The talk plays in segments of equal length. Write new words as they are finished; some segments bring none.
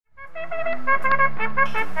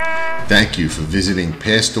Thank you for visiting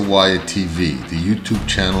Past the Wire TV, the YouTube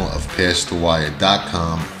channel of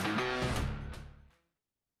PastTheWire.com.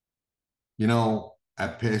 You know,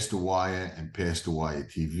 at Past the Wire and Past the Wire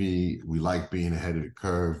TV, we like being ahead of the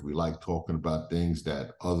curve. We like talking about things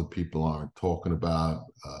that other people aren't talking about.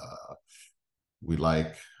 We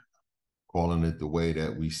like calling it the way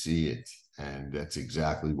that we see it. And that's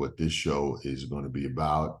exactly what this show is going to be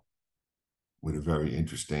about, with a very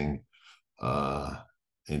interesting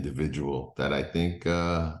individual that I think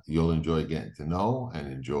you'll enjoy getting to know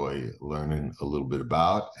and enjoy learning a little bit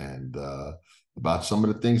about, and about some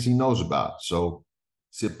of the things he knows about. So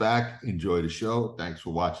sit back, enjoy the show. Thanks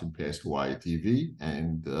for watching Past the Wire TV,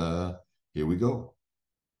 and here we go.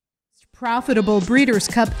 Profitable Breeders'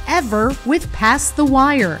 Cup ever with Past the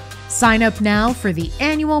Wire. Sign up now for the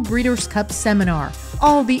annual Breeders' Cup seminar.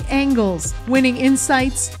 All the angles, winning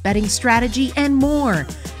insights, betting strategy, and more.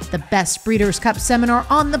 The best Breeders' Cup seminar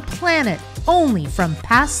on the planet, only from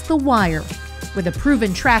Past the Wire. With a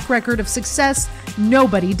proven track record of success,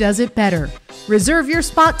 nobody does it better. Reserve your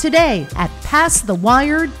spot today at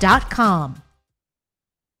PastTheWire.com.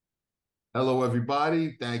 Hello,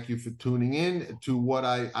 everybody. Thank you for tuning in to what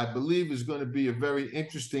I believe is going to be a very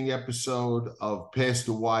interesting episode of Past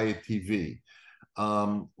the Wire TV.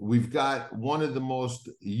 We've got one of the most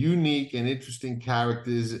unique and interesting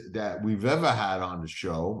characters that we've ever had on the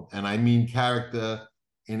show, and I mean character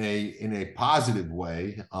in a positive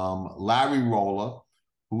way. Larry Rolla,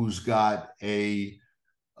 who's got a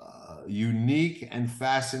unique and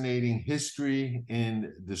fascinating history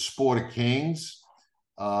in the sport of kings.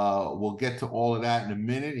 We'll get to all of that in a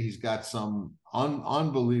minute. He's got some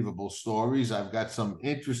unbelievable stories. I've got some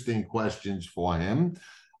interesting questions for him.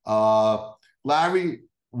 Larry,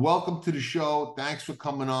 welcome to the show. Thanks for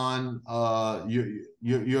coming on.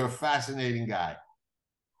 You're a fascinating guy.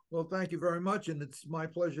 Well, thank you very much, and it's my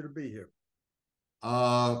pleasure to be here.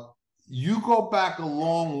 You go back a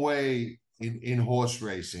long way in horse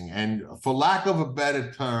racing, and for lack of a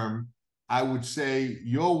better term, I would say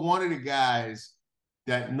you're one of the guys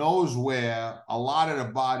that knows where a lot of the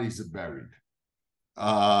bodies are buried.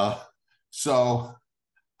 So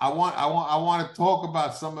I want to talk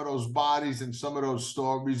about some of those bodies and some of those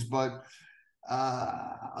stories, but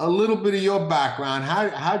a little bit of your background.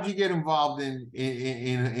 How'd you get involved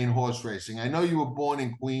in horse racing? I know you were born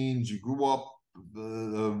in Queens. You grew up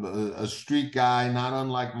a street guy, not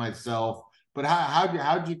unlike myself. But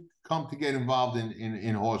how'd you come to get involved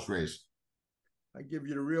in horse racing? I give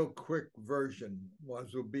you the real quick version,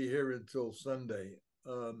 as we'll be here until Sunday.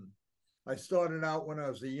 I started out when I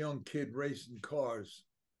was a young kid racing cars.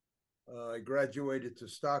 I graduated to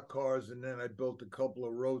stock cars, and then I built a couple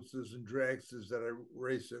of roadsters and dragsters that I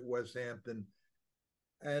raced at West Hampton.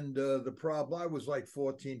 And the problem, I was like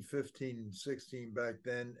 14, 15, 16 back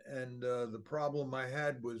then. And the problem I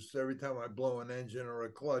had was every time I blow an engine or a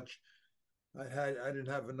clutch, I didn't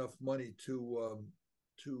have enough money to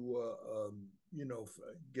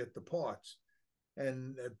get the parts.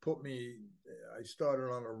 And it put me, I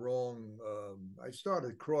started on a wrong, I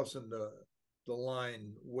started crossing the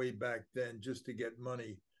line way back then just to get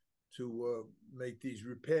money to make these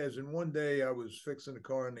repairs. And one day I was fixing a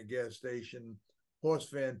car in the gas station, horse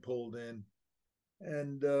van pulled in,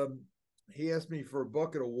 and he asked me for a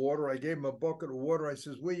bucket of water. I gave him a bucket of water. I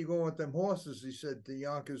says, "Where you going with them horses?" He said, "To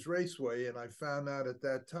Yonkers Raceway." And I found out at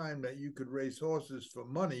that time that you could race horses for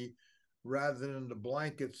money rather than the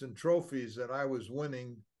blankets and trophies that I was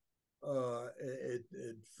winning at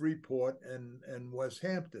Freeport and West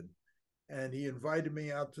Hampton. And he invited me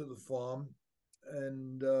out to the farm,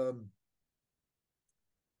 and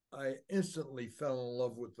I instantly fell in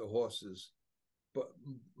love with the horses.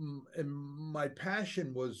 And my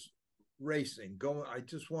passion was racing. I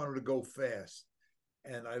just wanted to go fast,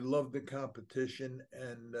 and I loved the competition.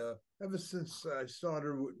 And ever since I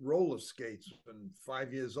started with roller skates when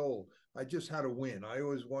 5 years old, I just had to win. I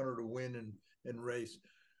always wanted to win and race.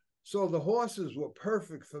 So the horses were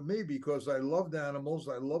perfect for me because I loved animals.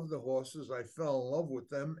 I loved the horses. I fell in love with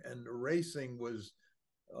them, and the racing was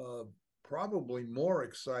probably more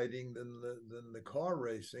exciting than the car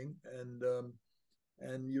racing.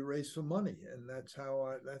 And you race for money, and that's how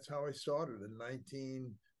I started.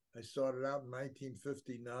 I started out in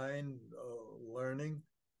 1959 learning,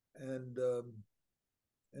 and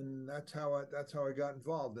that's how I got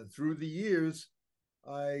involved. And through the years,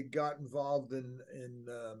 I got involved in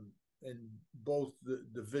both the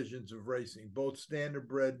divisions of racing, both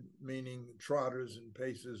standardbred, meaning trotters and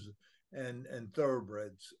paces, and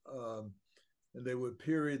thoroughbreds. And there were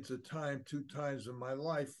periods of time, 2 times in my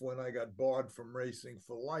life, when I got barred from racing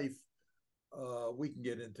for life We can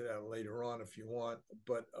get into that later on if you want.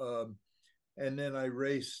 But and then I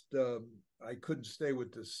raced. I couldn't stay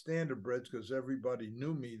with the standardbreds because everybody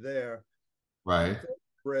knew me there. Right.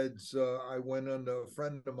 Breds. I went under a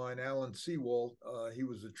friend of mine, Alan Seawald. He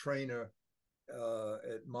was a trainer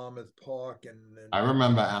at Monmouth Park, I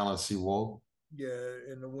remember Alan Seawald. yeah,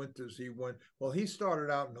 in the winters he went. Well, he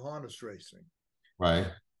started out in harness racing. Right.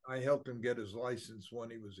 I helped him get his license when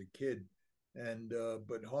he was a kid, and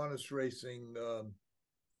but harness racing,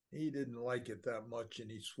 he didn't like it that much, and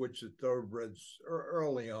he switched to thoroughbreds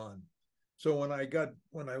early on. So when I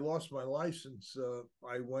lost my license,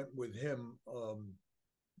 I went with him.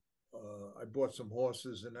 I bought some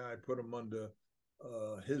horses, and I put them under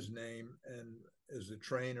his name and as a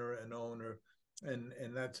trainer and owner, and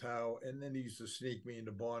that's how. And then he used to sneak me in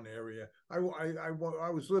the barn area. I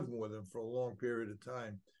was living with him for a long period of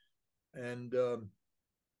time, and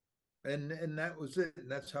and that was it.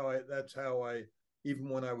 And that's how I even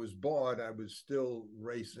when I was barred, I was still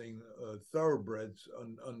racing thoroughbreds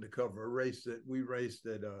undercover. We raced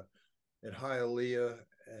at Hialeah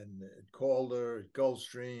and at Calder, at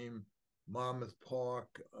Gulfstream, Monmouth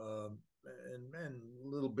Park, and a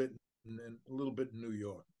little bit in New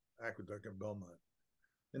York, Aqueduct and Belmont.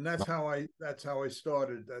 And that's how I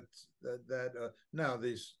started. Now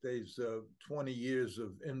there's 20 years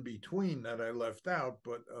of in between that I left out,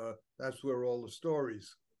 but that's where all the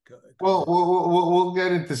stories. Well, we'll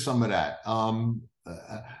get into some of that.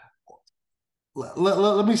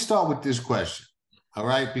 Let me start with this question. All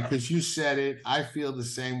right, because you said it, I feel the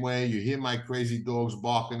same way. You hear my crazy dogs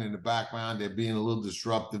barking in the background; they're being a little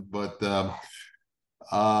disruptive, but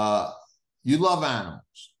you love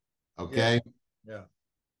animals, okay? Yeah.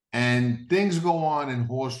 And things go on in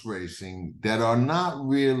horse racing that are not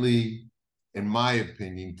really, in my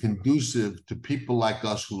opinion, conducive to people like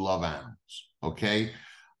us who love animals, okay?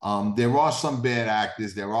 There are some bad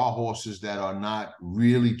actors. There are horses that are not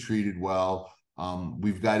really treated well.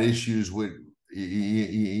 We've got issues with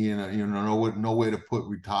nowhere to put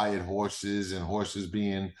retired horses and horses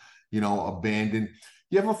being, abandoned.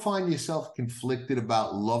 You ever find yourself conflicted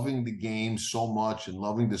about loving the game so much and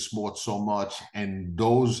loving the sport so much, and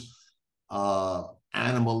those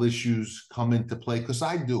animal issues come into play? Because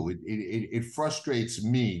I do. It frustrates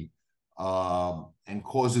me and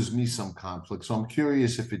causes me some conflict. So I'm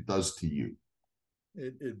curious if it does to you.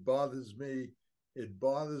 It bothers me. It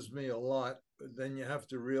bothers me a lot. But then you have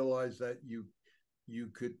to realize that you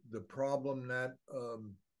could the problem that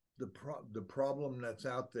the problem that's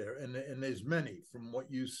out there, and there's many. From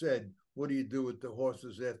what you said, what do you do with the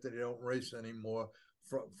horses after they don't race anymore?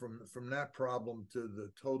 From that problem to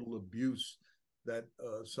the total abuse that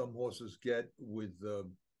some horses get with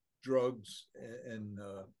drugs and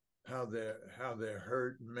how they're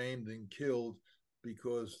hurt, maimed, and killed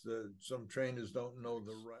because some trainers don't know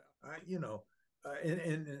the right.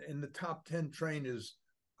 In the top 10 trainers,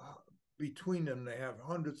 between them, they have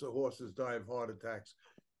hundreds of horses die of heart attacks.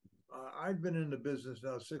 I've been in the business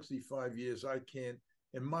now 65 years. I can't,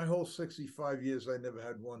 in my whole 65 years, I never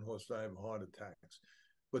had one horse die of heart attacks.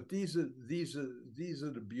 But these are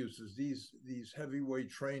the abuses. These heavyweight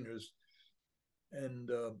trainers, and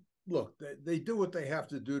look, they do what they have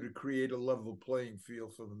to do to create a level playing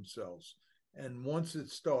field for themselves. And once it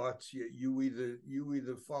starts, you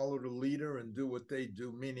either follow the leader and do what they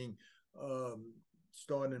do, meaning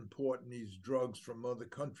start importing these drugs from other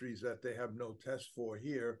countries that they have no test for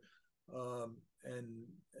here, and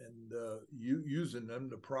you using them.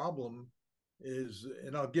 The problem is,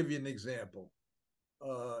 and I'll give you an example.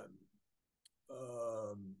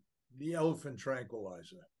 The elephant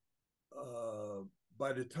tranquilizer.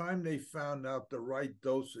 By the time they found out the right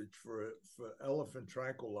dosage for elephant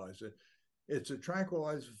tranquilizer, it's a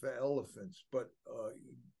tranquilizer for elephants, but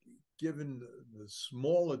given the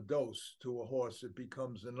smaller dose to a horse, it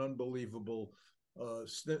becomes an unbelievable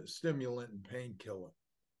stimulant and painkiller.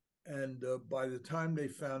 And by the time they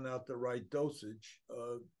found out the right dosage,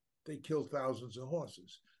 they killed thousands of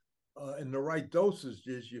horses. And the right dosage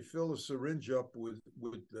is you fill a syringe up with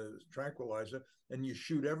the tranquilizer and you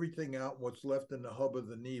shoot everything out. What's left in the hub of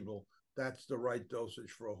the needle, that's the right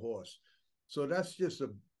dosage for a horse. So that's just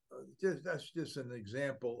an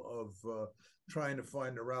example of trying to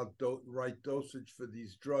find the right dosage for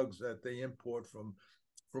these drugs that they import from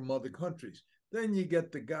other countries. Then you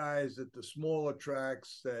get the guys at the smaller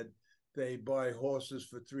tracks that they buy horses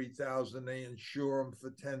for $3,000, they insure them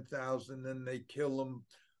for $10,000, then they kill them.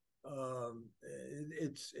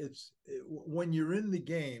 When you're in the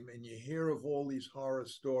game and you hear of all these horror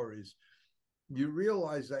stories, you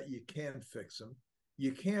realize that you can't fix them.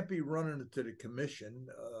 you can't be running it to the commission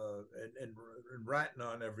and ratting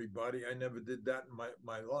on everybody. I never did that in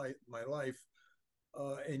my life.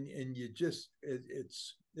 And you just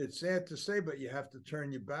it's sad to say, but you have to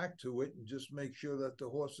turn your back to it and just make sure that the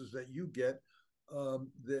horses that you get,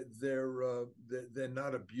 they're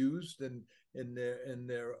not abused, and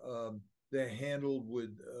they're handled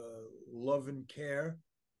with love and care,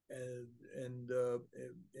 and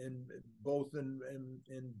both in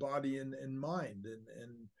body and mind,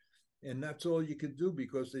 and that's all you could do,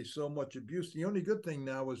 because there's so much abuse. The only good thing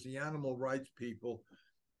now is the animal rights people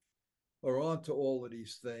are onto all of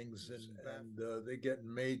these things, and they're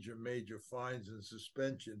getting major fines and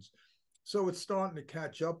suspensions. So it's starting to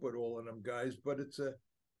catch up with all of them guys, but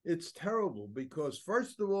it's terrible, because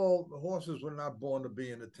first of all, the horses were not born to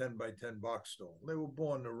be in a 10-by-10 box stall. They were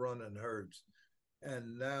born to run in herds.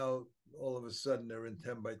 And now all of a sudden they're in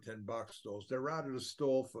 10-by-10 box stalls. They're out of the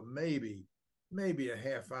stall for maybe a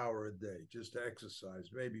half hour a day just to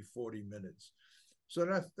exercise, maybe 40 minutes. So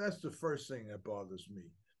that's the first thing that bothers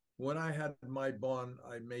me. When I had my barn,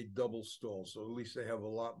 I made double stalls, so at least they have a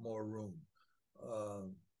lot more room.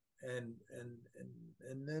 And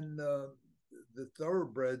then the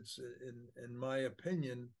thoroughbreds, in my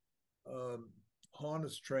opinion,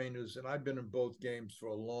 harness trainers, and I've been in both games for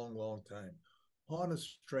a long time.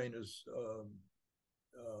 Harness trainers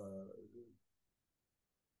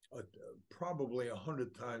are probably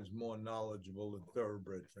 100 times more knowledgeable than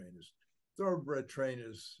thoroughbred trainers. Thoroughbred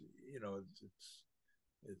trainers,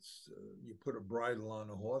 it's you put a bridle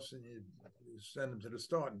on a horse and you send him to the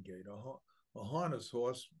starting gate. A harness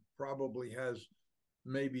horse probably has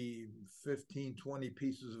maybe 15, 20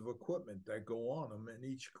 pieces of equipment that go on them, and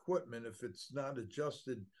each equipment, if it's not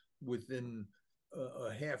adjusted within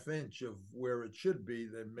a half inch of where it should be,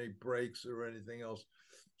 that may breaks or anything else.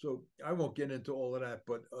 So I won't get into all of that,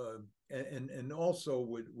 but and also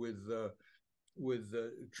with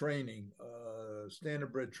training,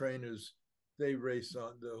 standardbred trainers, the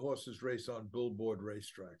horses race on billboard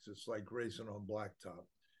racetracks. It's like racing on blacktop,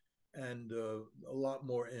 and a lot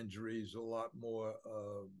more injuries, a lot more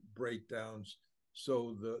breakdowns.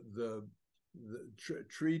 So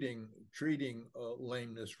treating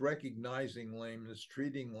lameness, recognizing lameness,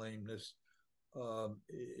 treating lameness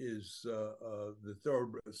is the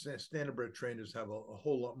thoroughbred. Standardbred trainers have a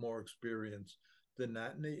whole lot more experience than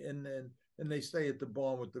that, and they stay at the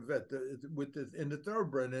barn with the vet. In the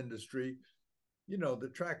thoroughbred industry,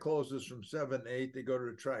 the track closes from 7 to 8. They go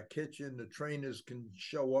to the track kitchen. The trainers can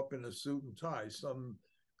show up in a suit and tie. Some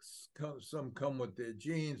come with their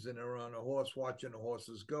jeans, and they're on a horse watching the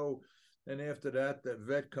horses go. And after that, the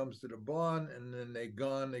vet comes to the barn, and then they're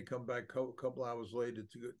gone. They come back a couple hours later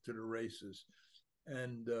to the races.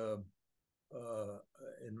 And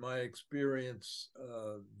in my experience,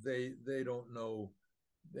 they don't know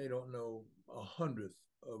a hundredth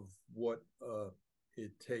of what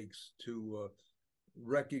it takes to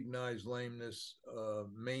recognize lameness,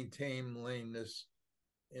 maintain lameness,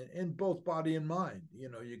 in both body and mind.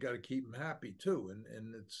 You got to keep them happy too, and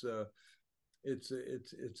it's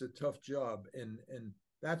a tough job, and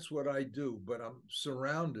that's what I do. But I'm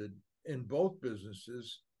surrounded in both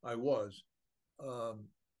businesses. I was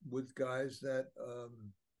with guys that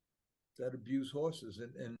abuse horses,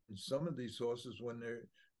 and some of these horses, when they're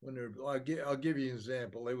I'll give you an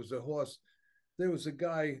example. There was a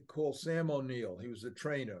guy called Sam O'Neill. He was a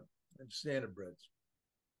trainer in standardbreds,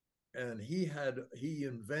 and he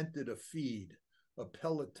invented a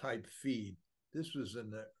pellet type feed. This was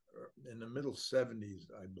in the middle 70s,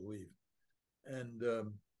 I believe, and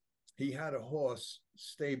he had a horse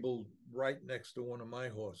stabled right next to one of my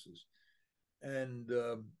horses, and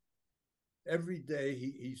every day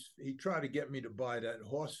he tried to get me to buy that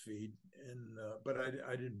horse feed, but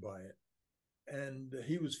I didn't buy it. And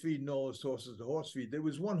he was feeding all his horses the horse feed. There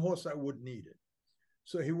was one horse I wouldn't eat it.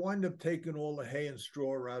 So he wound up taking all the hay and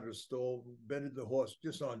straw out of the stall, bedded the horse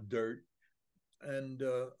just on dirt. And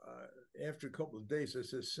after a couple of days, I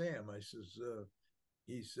said, Sam,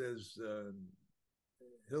 he says,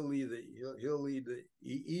 he'll either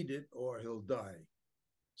eat it or he'll die.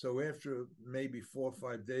 So after maybe 4 or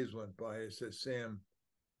 5 days went by, I said, Sam,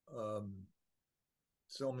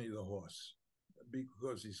 sell me the horse,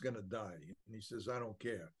 because he's going to die. And he says, I don't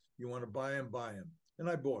care. You want to buy him, buy him. And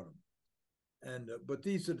I bought him. And but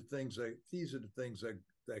these are the things that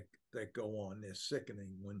go on. They're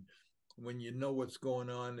sickening when you know what's going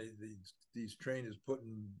on. These trainers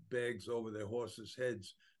putting bags over their horses'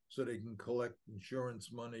 heads so they can collect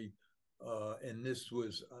insurance money. And this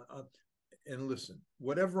was and listen,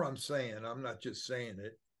 whatever I'm saying, I'm not just saying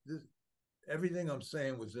it. everything I'm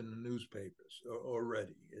saying was in the newspapers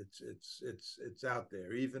already. It's out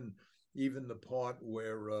there. Even the part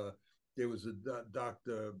where there was a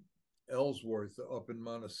Dr. Ellsworth up in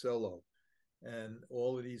Monticello, and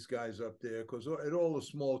all of these guys up there, because at all the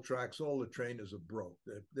small tracks, all the trainers are broke.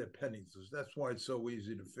 They're pennies. That's why it's so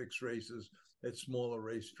easy to fix races at smaller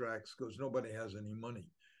racetracks, because nobody has any money.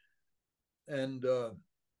 And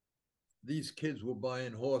these kids were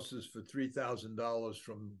buying horses for $3,000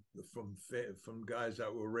 from guys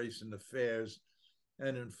that were racing the fairs,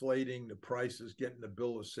 and inflating the prices, getting the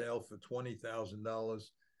bill of sale for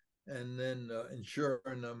 $20,000, and then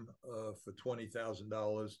insuring them for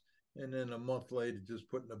 $20,000, and then a month later just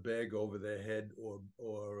putting a bag over their head. Or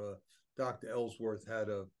Dr. Ellsworth had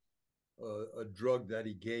a drug that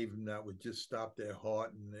he gave them that would just stop their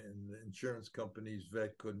heart, and the insurance company's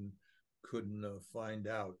vet couldn't find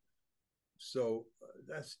out. So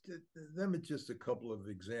that's them. It's just a couple of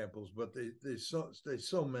examples, but there's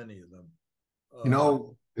so many of them.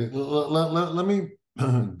 Let me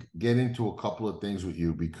get into a couple of things with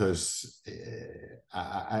you, because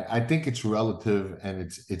I think it's relative and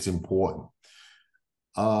it's important.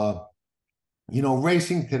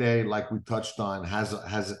 Racing today, like we touched on, has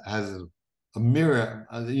a mirror.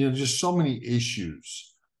 Just so many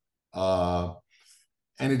issues.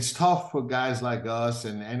 And it's tough for guys like us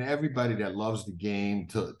and everybody that loves the game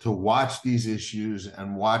to watch these issues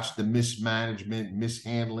and watch the mismanagement,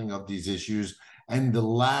 mishandling of these issues, and the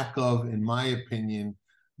lack of, in my opinion,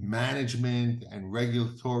 management and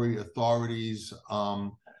regulatory authorities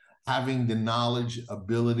having the knowledge,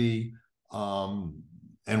 ability,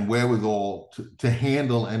 and wherewithal to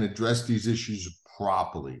handle and address these issues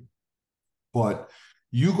properly. But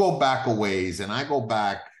you go back a ways, and I go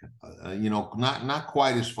back, not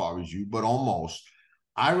quite as far as you, but almost.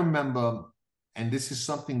 I remember, and this is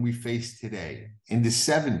something we face today, in the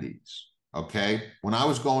 70s, okay? When I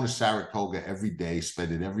was going to Saratoga every day,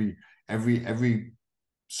 spent it every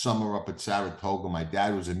summer up at Saratoga. My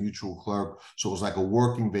dad was a mutual clerk, so it was like a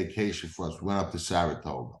working vacation for us. We went up to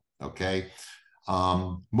Saratoga, okay?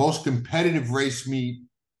 Most competitive race meet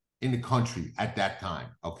in the country at that time,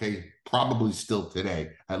 okay? Probably still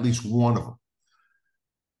today, at least one of them.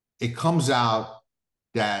 It comes out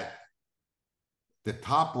that the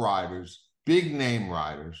top riders, big name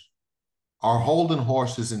riders, are holding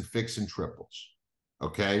horses and fixing triples,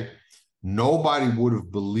 okay? Nobody would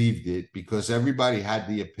have believed it, because everybody had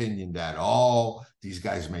the opinion that, oh, these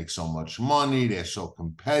guys make so much money, they're so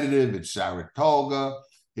competitive, it's Saratoga,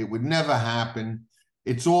 it would never happen.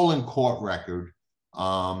 It's all in court record.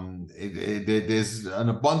 There's an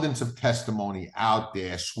abundance of testimony out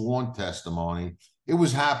there, sworn testimony. It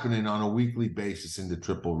was happening on a weekly basis in the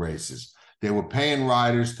triple races. They were paying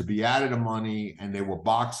riders to be out of the money, and they were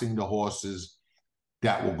boxing the horses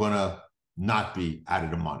that were going to not be out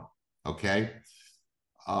of the money, okay?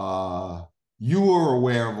 You were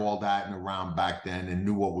aware of all that and around back then and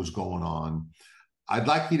knew what was going on. I'd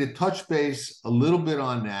like you to touch base a little bit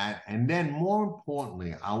on that. And then more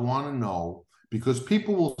importantly, I want to know, because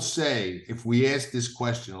people will say, if we ask this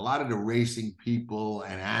question, a lot of the racing people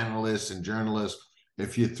and analysts and journalists,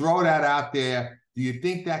 if you throw that out there, do you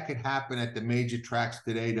think that could happen at the major tracks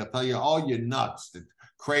today? They'll tell you, oh, you're nuts. It's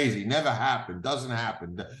crazy. Never happened. Doesn't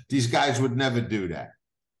happen. These guys would never do that.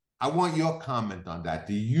 I want your comment on that.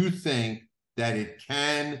 Do you think that it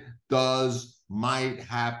can, does, might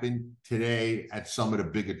happen today at some of the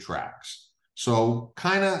bigger tracks? So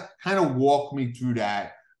kind of walk me through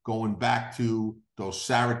that, going back to those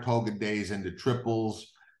Saratoga days and the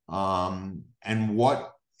triples, and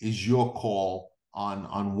what is your call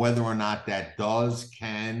on whether or not that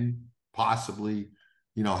can possibly,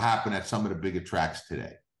 happen at some of the bigger tracks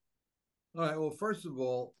today? All right. Well, first of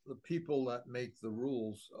all, the people that make the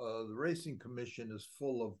rules, the Racing Commission is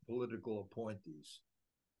full of political appointees,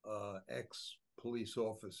 ex-police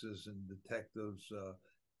officers and detectives,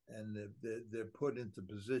 and they're put into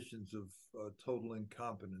positions of total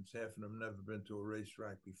incompetence. Half of them never been to a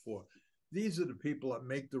racetrack before. These are the people that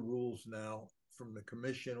make the rules now, from the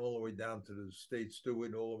commission all the way down to the state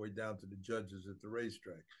steward, all the way down to the judges at the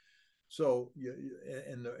racetrack. So,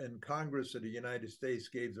 and Congress of the United States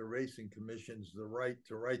gave the racing commissions the right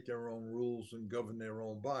to write their own rules and govern their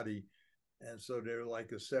own body, and so they're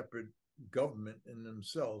like a separate government in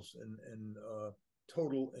themselves, and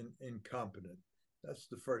total incompetent. That's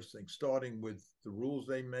the first thing, starting with the rules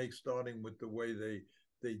they make, starting with the way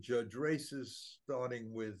they judge races,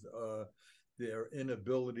 starting with their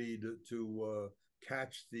inability to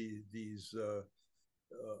catch the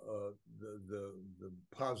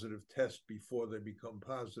positive test before they become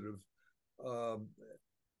positive.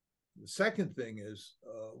 The second thing is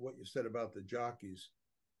what you said about the jockeys.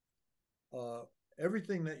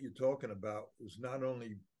 Everything that you're talking about was not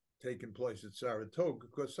only taking place at Saratoga,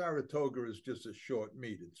 because Saratoga is just a short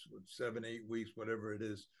meet. It's 7-8 weeks, whatever it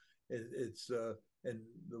is. And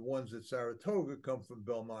the ones at Saratoga come from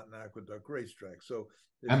Belmont and Aqueduct Racetrack. So,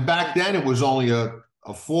 and back then it was only a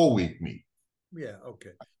 4-week meet. Yeah,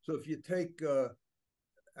 okay. So if you take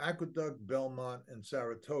Aqueduct, Belmont, and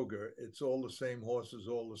Saratoga, it's all the same horses,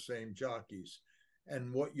 all the same jockeys.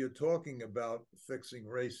 And what you're talking about, fixing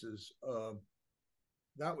races,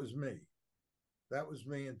 that was me. That was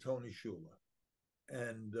me and Tony Shula.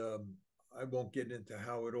 And I won't get into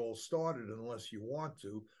how it all started unless you want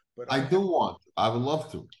to. But I do want to. I would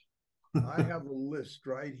love to. I have a list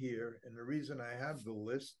right here. And the reason I have the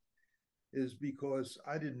list is because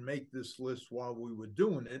I didn't make this list while we were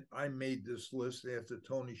doing it. I made this list after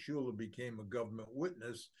Tony Shula became a government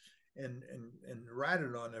witness and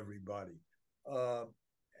ratted on everybody.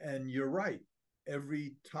 And you're right.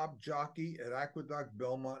 Every top jockey at Aqueduct,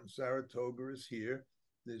 Belmont, and Saratoga is here.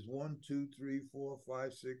 There's 1, 2, 3, 4,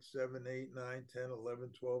 5, 6, 7, 8, 9, 10,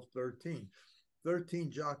 11, 12, 13. 13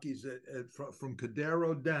 jockeys from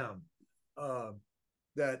Cadero down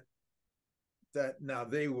that now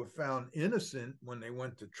they were found innocent when they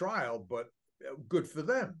went to trial, but good for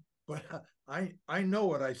them. But I know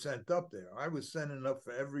what I sent up there. I was sending up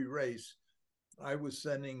for every race. I was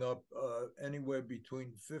sending up anywhere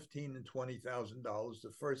between $15,000 and $20,000.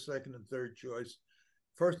 The first, second, and third choice,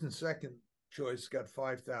 first and second choice got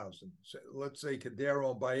 $5,000. So let's say Cadero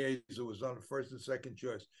and Baeza was on the first and second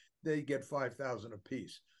choice. They get $5,000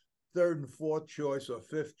 apiece. Third and fourth choice or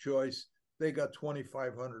fifth choice, they got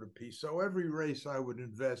 $2,500 apiece. So every race I would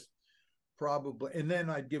invest probably, and then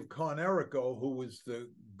I'd give Con Erico, who was the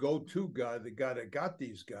go-to guy, the guy that got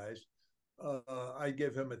these guys. I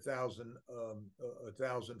give him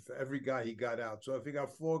 $1,000 for every guy he got out. So if he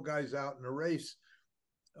got 4 guys out in a race,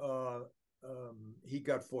 he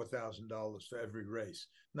got $4,000 for every race.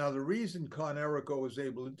 Now, the reason Con Erico was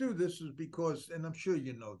able to do this is because, and I'm sure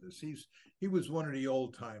you know this, he was one of the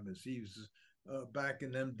old timers. He's back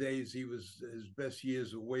in them days, his best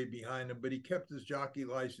years are way behind him, but he kept his jockey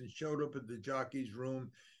license, showed up at the jockey's room,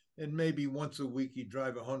 and maybe once a week he'd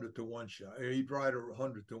drive 100 to 1 shot, or he'd ride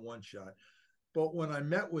 100 to 1 shot. But when I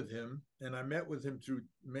met with him, and I met with him through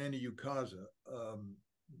Manny Ukaza,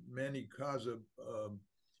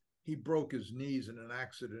 he broke his knees in an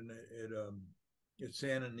accident at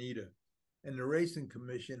Santa Anita. And the racing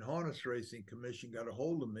commission, Harness Racing Commission, got a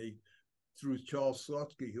hold of me through Charles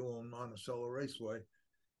Slutsky, who owned Monticello Raceway.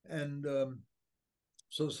 And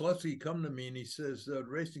so Slutsky come to me and he says, the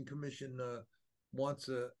racing commission wants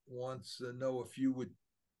to know if you would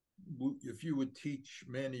teach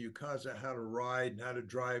Manny Ukaza how to ride and how to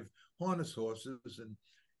drive harness horses and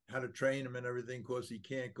how to train him and everything, because he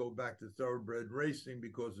can't go back to thoroughbred racing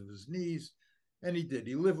because of his knees. And he did.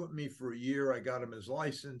 He lived with me for a year. I got him his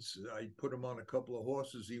license. I put him on a couple of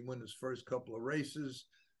horses. He won his first couple of races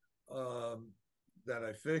that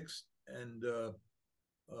I fixed. And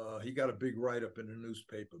he got a big write-up in the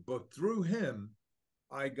newspaper. But through him,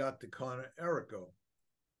 I got to Con Erico.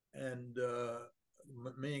 And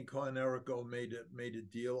me and Con Erico made a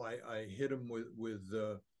deal. I hit him with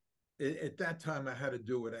at that time I had to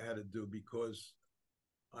do what I had to do because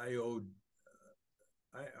I owed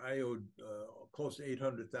close to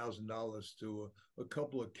 $800,000 to a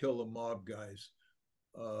couple of killer mob guys.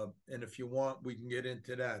 And if you want, we can get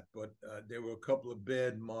into that. But there were a couple of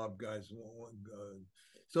bad mob guys.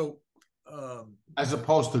 As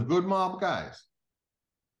opposed to good mob guys.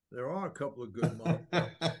 There are a couple of good mob guys.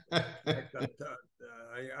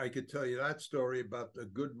 I could tell you that story about the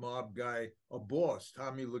good mob guy, a boss,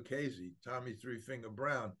 Tommy Lucchese, Tommy Three Finger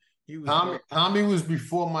Brown. Tommy was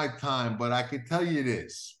before my time, but I can tell you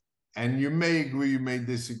this, and you may agree, you may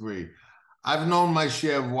disagree. I've known my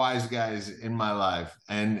share of wise guys in my life,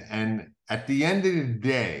 and at the end of the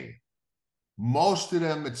day, most of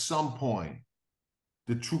them at some point,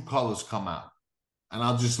 the true colors come out, and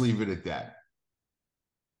I'll just leave it at that.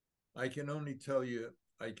 I can only tell you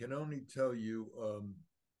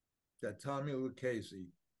that Tommy Lucchese,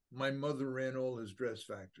 my mother ran all his dress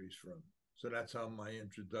factories from. So that's how my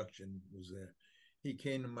introduction was there. He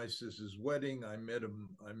came to my sister's wedding. I met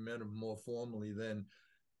him more formally then,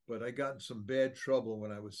 but I got in some bad trouble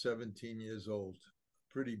when I was 17 years old,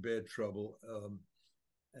 pretty bad trouble.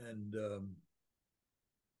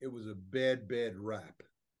 It was a bad rap.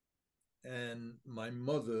 And my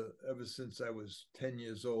mother, ever since I was 10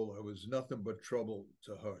 years old, I was nothing but trouble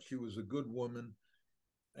to her. She was a good woman.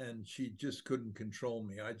 and she just couldn't control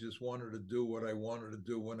me. I just wanted to do what I wanted to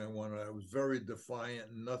do when I wanted. I was very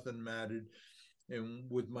defiant, and nothing mattered. And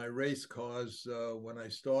with my race cars, when I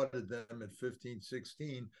started them at 15,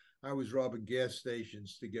 16, I was robbing gas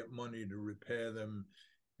stations to get money to repair them.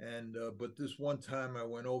 And but this one time I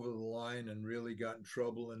went over the line and really got in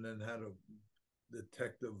trouble, and then had a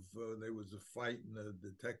detective. There was a fight in the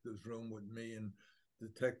detective's room with me and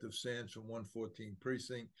Detective Sands from 114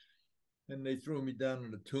 Precinct, and they threw me down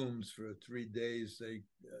in the tombs for 3 days.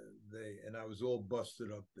 And I was all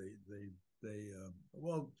busted up.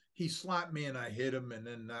 Well, he slapped me and I hit him, and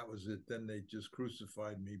then that was it. Then they just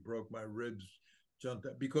crucified me, broke my ribs, jumped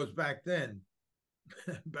up, because back then,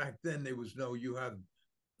 there was no, you have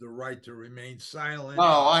the right to remain silent.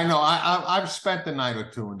 Oh, I know. I've spent a night or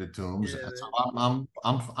two in the tombs, Yeah, so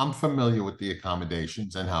I'm familiar with the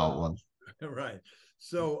accommodations and how it was. right.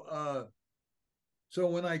 So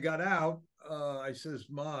when I got out, I says,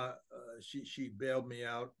 Ma, she bailed me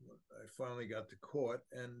out. I finally got to court,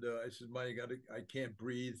 and I said, Ma, I can't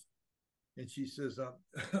breathe. And she says,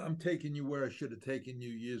 I'm taking you where I should have taken you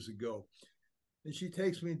years ago. And she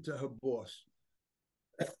takes me to her boss.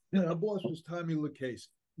 And her boss was Tommy LaCase.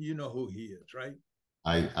 You know who he is, right?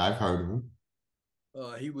 I've heard of him.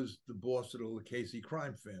 He was the boss of the LaCasey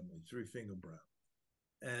crime family, Three Finger Brown.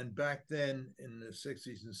 And back then in the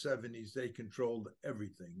 60s and 70s, they controlled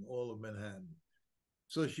everything, all of Manhattan.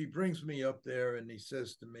 So she brings me up there, and he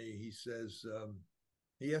says to me,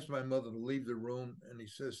 he asked my mother to leave the room, and he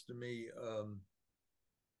says to me,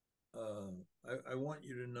 I want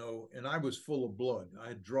you to know, and I was full of blood. I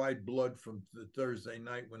had dried blood from the Thursday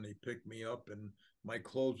night when they picked me up, and my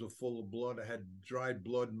clothes were full of blood. I had dried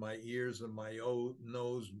blood in my ears and my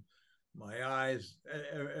nose, my eyes,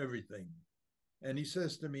 everything. And he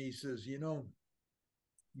says to me, he says, you know,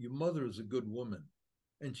 your mother is a good woman,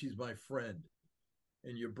 and she's my friend,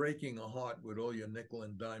 and you're breaking a heart with all your nickel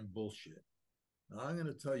and dime bullshit. Now, I'm going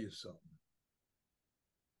to tell you something.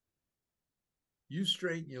 You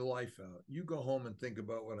straighten your life out. You go home and think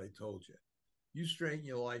about what I told you. You straighten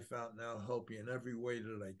your life out, and I'll help you in every way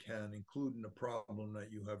that I can, including the problem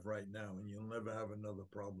that you have right now, and you'll never have another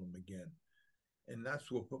problem again. And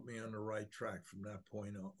that's what put me on the right track from that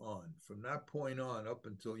point on. From that point on, up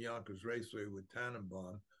until Yonkers Raceway with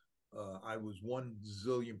Tannenbaum, I was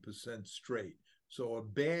 1,000,000,000% straight. So a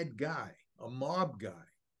bad guy, a mob guy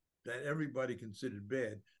that everybody considered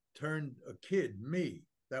bad, turned a kid, me,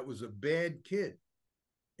 that was a bad kid,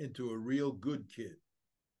 into a real good kid,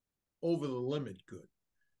 over the limit good.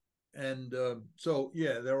 And so,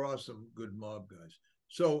 yeah, there are some good mob guys.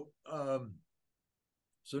 So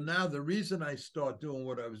now the reason I start doing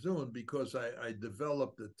what I was doing, because I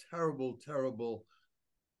developed a terrible, terrible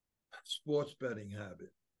sports betting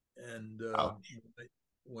habit. And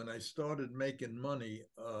when I started making money,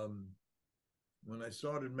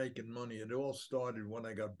 it all started when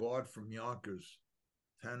I got barred from Yonkers.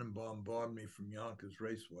 Tannenbaum barred me from Yonkers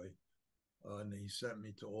Raceway. And he sent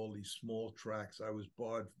me to all these small tracks. I was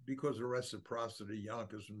barred because of reciprocity.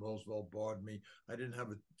 Yonkers and Roosevelt barred me. I didn't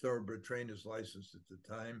have a thoroughbred trainer's license at the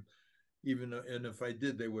time, and if I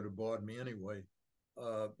did, they would have barred me anyway.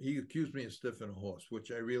 He accused me of stiffing a horse,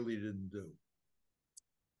 which I really didn't do,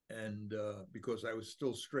 and because I was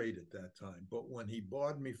still straight at that time. But when he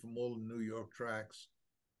barred me from all the New York tracks,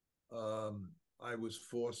 I was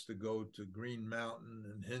forced to go to Green Mountain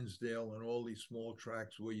and Hinsdale and all these small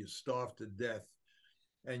tracks where you starve to death,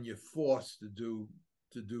 and you're forced to do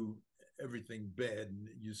everything bad. And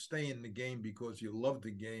you stay in the game because you love the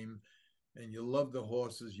game, and you love the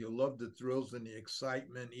horses, you love the thrills and the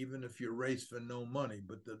excitement, even if you race for no money.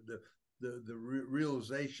 But the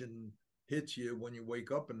realization hits you when you wake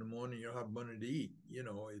up in the morning, you'll have money to eat.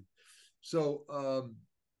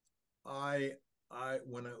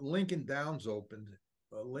 When Lincoln Downs opened,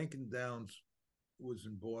 Lincoln Downs was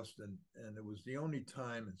in Boston, and it was the only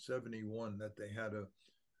time in '71 that they had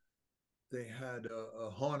a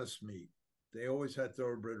harness meet. They always had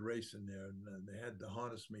thoroughbred racing there, and they had the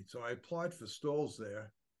harness meet. So I applied for stalls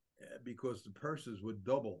there because the purses would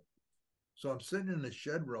double. So I'm sitting in the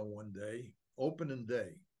shed row one day, opening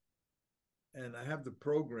day, and I have the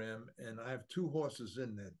program, and I have 2 horses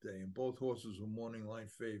in that day, and both horses were morning line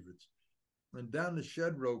favorites. And down the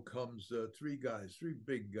shed row comes 3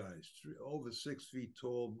 big guys, over 6 feet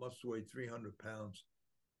tall, must weigh 300 pounds.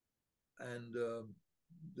 And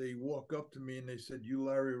they walk up to me and they said, "You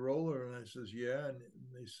Larry Rolla?" And I says, "Yeah." And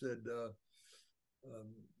they said,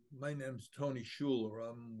 "My name's Tony Schuler.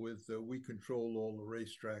 I'm with, we control all the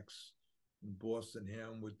racetracks in Boston here.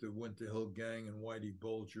 I'm with the Winter Hill Gang and Whitey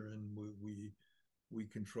Bulger, and we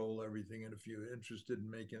control everything. And if you're interested in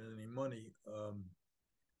making any money,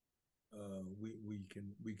 we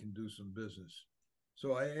can do some business.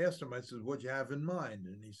 So I asked him, I said, what do you have in mind?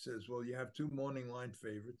 And he says, well, you have two morning line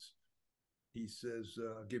favorites. He says,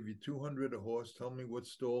 I'll give you 200 a horse. Tell me what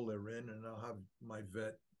stall they're in, and I'll have my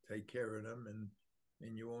vet take care of them,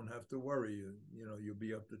 and you won't have to worry. You know, you'll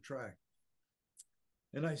be up the track.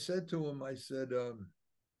 And I said to him, I said,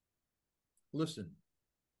 listen,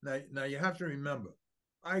 now you have to remember,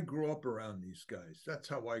 I grew up around these guys. That's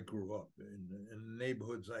how I grew up in the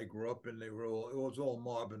neighborhoods I grew up in. It was all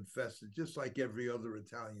mob infested, just like every other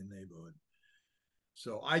Italian neighborhood.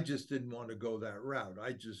 So I just didn't want to go that route.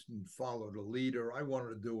 I just followed a leader. I wanted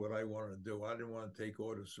to do what I wanted to do. I didn't want to take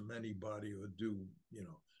orders from anybody or do, you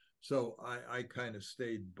know. So I kind of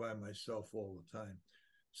stayed by myself all the time.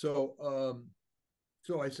 So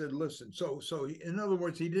I said, listen, so in other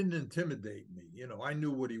words, he didn't intimidate me. You know, I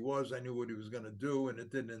knew what he was. I knew what he was going to do, and it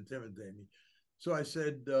didn't intimidate me. So I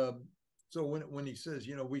said, so when he says,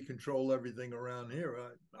 you know, we control everything around here,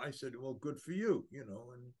 I said, well, good for you, you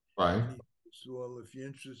know. Right. And he says, well, if you're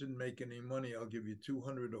interested in making any money, I'll give you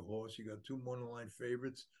 200 a horse. You got two morning line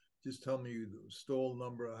favorites. Just tell me the stall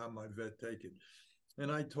number, how my vet take it.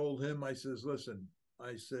 And I told him, I says, listen,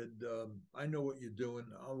 I said, I know what you're doing.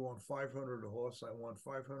 I want 500 a horse. I want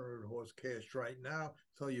 500 a horse cash right now.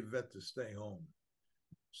 Tell your vet to stay home.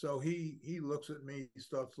 So he looks at me, he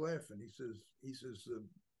starts laughing. He says,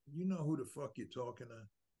 you know who the fuck you're talking to?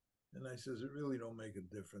 And I says, it really don't make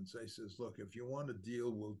a difference. I says, look, if you want to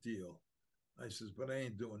deal, we'll deal. I says, but I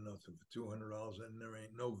ain't doing nothing for $200, and there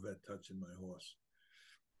ain't no vet touching my horse.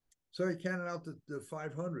 So he counted out the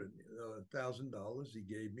 $500,000 he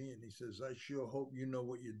gave me, and he says, I sure hope you know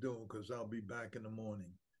what you're doing, because I'll be back in the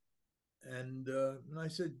morning. And I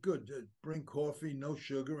said, good, bring coffee, no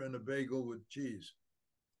sugar, and a bagel with cheese.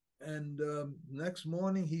 And next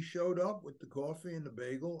morning he showed up with the coffee and the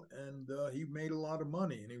bagel, and he made a lot of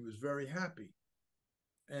money, and he was very happy.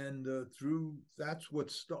 And that's what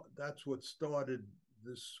started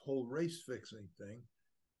this whole race fixing thing.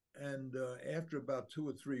 And after about 2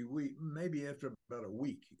 or 3 weeks, maybe after about a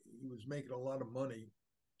week, he was making a lot of money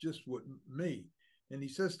just with me. And he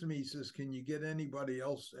says to me, he says, can you get anybody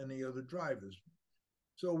else, any other drivers?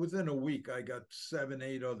 So within a week, I got 7,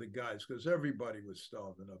 8 other guys, because everybody was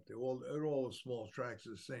starving up there. All the small tracks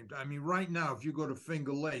at the same time. I mean, right now, if you go to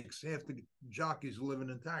Finger Lakes, half the jockeys are living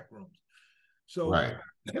in tack rooms. So, Right.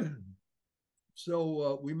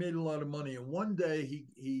 so we made a lot of money. And one day,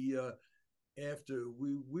 he after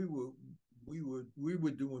we were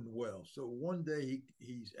doing well. So one day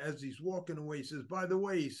he's as he's walking away, he says, by the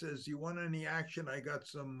way, he says, you want any action? I got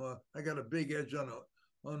a big edge on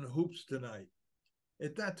the hoops tonight.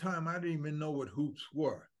 At that time, I didn't even know what hoops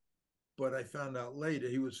were, but I found out later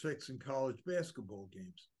he was fixing college basketball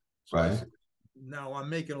games. So Right. I said, now I'm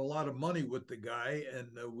making a lot of money with the guy,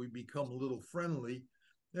 and we become a little friendly.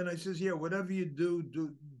 And I says, yeah, whatever you do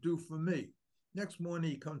for me. Next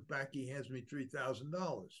morning he comes back, he hands me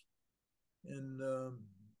 $3,000. And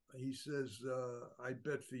he says, I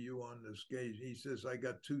bet for you on this game. He says, I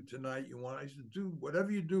got 2 tonight. You want? I said, do whatever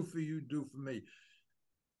you do for you, do for me.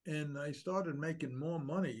 And I started making more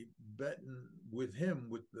money betting with him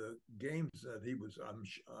with the games that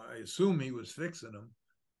I assume he was fixing them.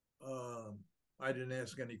 I didn't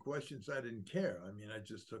ask any questions. I didn't care. I mean, I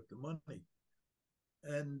just took the money.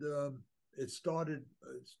 And it started,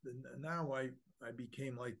 now I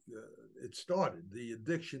became like, it started, the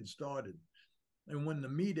addiction started. And when the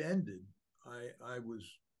meet ended, I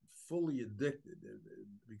was fully addicted,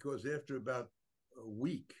 because after about a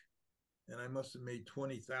week, and I must have made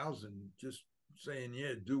 20,000 just saying,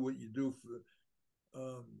 yeah, do what you do for,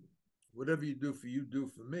 whatever you do for you, do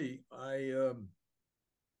for me.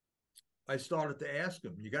 I started to ask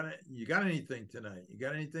him, you got anything tonight? You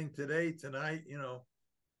got anything today, tonight, you know?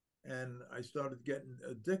 And I started getting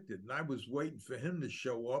addicted, and I was waiting for him to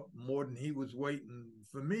show up more than he was waiting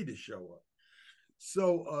for me to show up.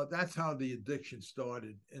 So that's how the addiction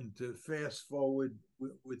started. And to fast forward,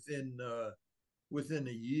 within a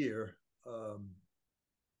year,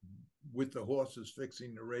 with the horses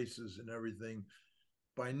fixing the races and everything,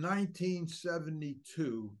 by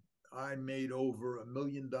 1972, I made over $1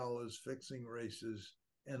 million fixing races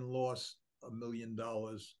and lost $1 million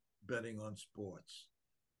betting on sports.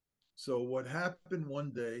 So what happened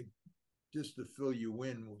one day, just to fill you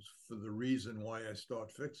in, was for the reason why I start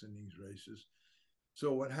fixing these races.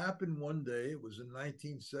 So what happened one day, it was in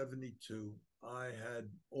 1972, I had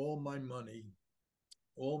all my money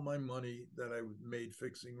that I made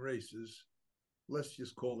fixing races, let's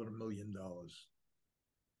just call it $1 million.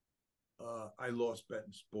 I lost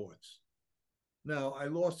betting sports. Now I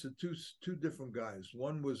lost to two different guys.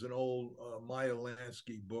 One was an old Meyer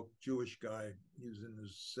Lansky book, Jewish guy. He was in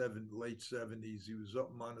his late 70s. He was up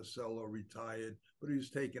in Monticello, retired, but he was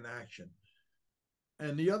taking action.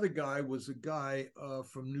 And the other guy was a guy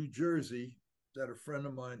from New Jersey that a friend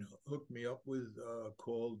of mine hooked me up with,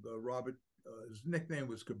 called Robert. His nickname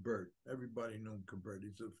was Cabert. Everybody knew him Cabert.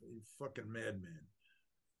 He's a fucking madman.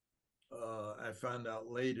 I found out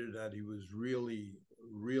later that he was really,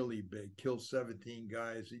 really big. Killed 17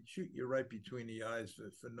 guys. He'd shoot you right between the eyes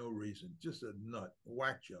for no reason. Just a nut, a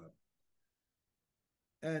whack job.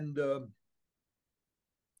 And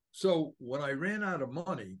so when I ran out of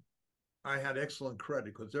money, I had excellent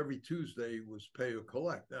credit because every Tuesday was pay or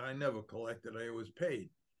collect, and I never collected. I always paid.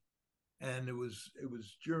 And it was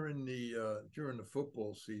during the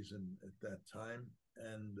football season at that time,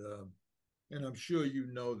 and I'm sure you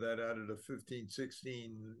know that out of the 15,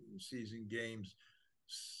 16 season games,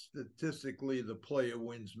 statistically the player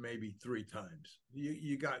wins maybe 3 times.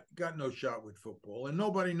 You got no shot with football, and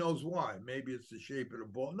nobody knows why. Maybe it's the shape of the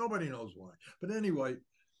ball. Nobody knows why. But anyway,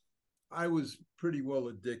 I was pretty well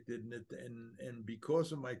addicted, and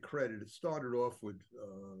because of my credit, it started off with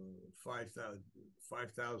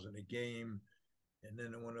 5,000 a game, and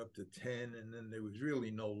then it went up to 10, and then there was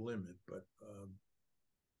really no limit. But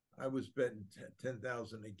I was betting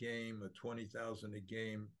 10,000 a game or 20,000 a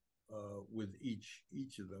game with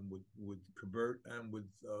each of them, with Cabert and with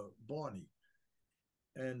Barney.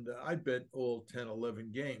 And I bet all 10,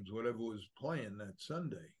 11 games, whatever was playing that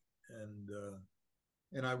Sunday.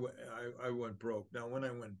 And I went broke. Now, when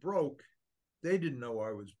I went broke, they didn't know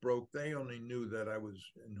I was broke. They only knew that I was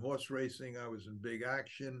in horse racing. I was in big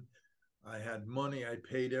action. I had money. I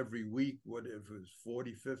paid every week. What if it was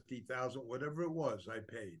 40, 50,000, whatever it was, I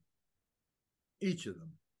paid each of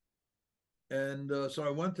them. And so I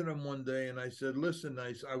went to them one day and I said, listen,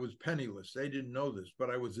 I was penniless. They didn't know this, but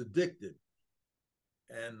I was addicted.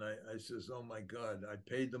 And I says, oh my God, I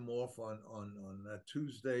paid them off on that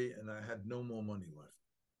Tuesday and I had no more money left.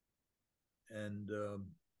 And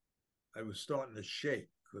I was starting to shake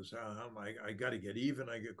because I got to get even.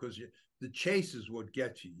 Because the chase is what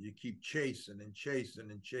gets you. You keep chasing and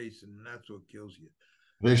chasing and chasing, and that's what kills you.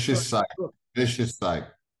 Vicious cycle. Vicious cycle.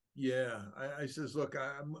 Yeah, I says, look,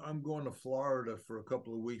 I'm going to Florida for a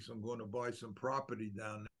couple of weeks. I'm going to buy some property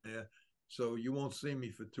down there, so you won't see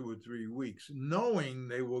me for 2 or 3 weeks. Knowing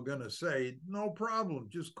they were going to say, no problem,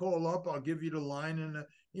 just call up. I'll give you the line, and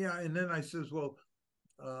yeah. And then I says, well,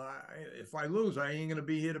 if I lose, I ain't going to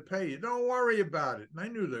be here to pay you. Don't worry about it. And I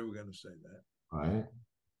knew they were going to say that. Right.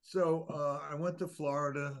 So I went to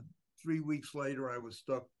Florida. 3 weeks later, I was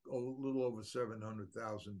stuck a little over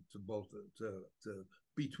 700,000 to both to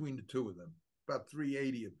between the two of them, about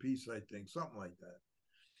 380 a piece, I think, something like that.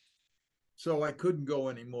 So I couldn't go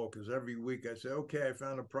anymore because every week I said, okay, I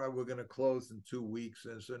found a problem. We're going to close in 2 weeks.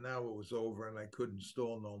 And so now it was over and I couldn't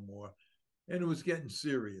stall no more. And it was getting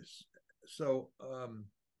serious. So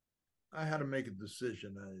I had to make a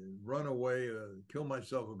decision. I run away, kill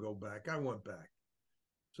myself, or go back. I went back.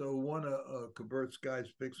 So one of Cabert's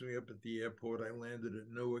guys picks me up at the airport. I landed at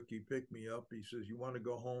Newark. He picked me up. He says, you want to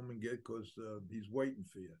go home and get, because he's waiting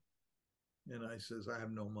for you. And I says, I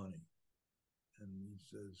have no money. And he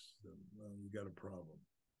says, well, you got a problem.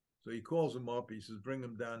 So he calls him up. He says, bring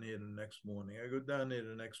him down here the next morning. I go down there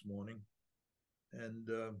the next morning. And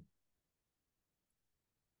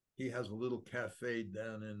he has a little cafe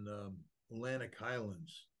down in Atlantic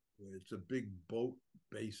Highlands. It's a big boat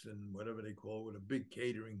basin, whatever they call it, with a big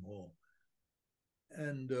catering hall.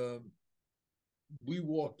 And we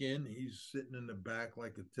walk in. He's sitting in the back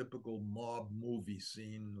like a typical mob movie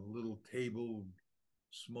scene, a little table,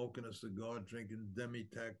 smoking a cigar, drinking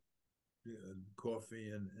demi-tac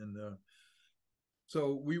coffee. And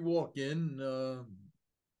so we walk in.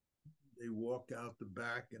 They walk out the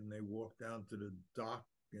back and they walk down to the dock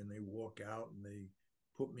and they walk out and they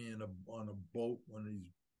put me on a boat, one of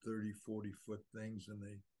these 30, 40-foot things, and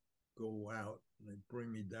they go out and they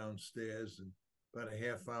bring me downstairs. And about a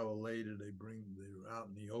half hour later, they're out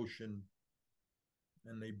in the ocean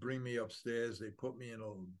and they bring me upstairs. They put me in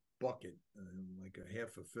a bucket, like a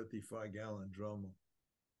half a 55-gallon drum.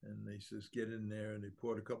 And they says, get in there. And they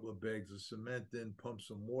poured a couple of bags of cement in, pump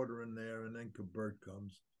some water in there. And then Cabert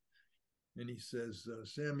comes and he says,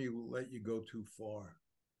 Sammy will let you go too far.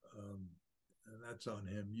 And that's on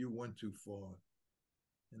him. You went too far.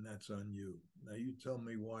 And that's on you. Now you tell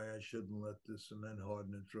me why I shouldn't let this cement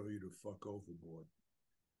harden and throw you the fuck overboard.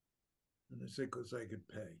 And I said, because I could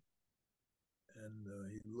pay. And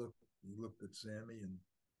he looked at Sammy, and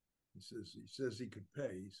He says he could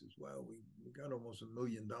pay. He says, well, we got almost $1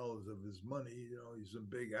 million of his money. You know, he's in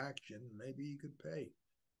big action. Maybe he could pay.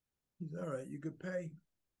 He's all right. You could pay.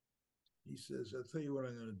 He says, I'll tell you what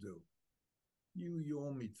I'm going to do. You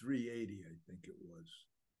owe me 380, I think it was.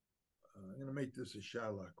 I'm going to make this a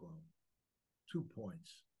Shylock loan. 2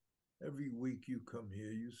 points. Every week you come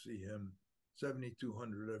here, you see him,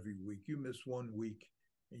 7,200 every week. You miss 1 week,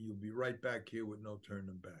 and you'll be right back here with no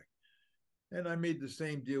turning back. And I made the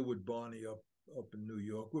same deal with Barney up in New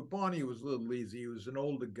York. With Barney, it was a little easy. He was an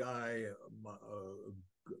older guy.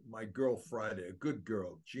 My girl Friday, a good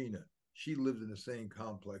girl, Gina. She lived in the same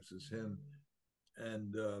complex as him,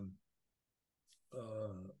 and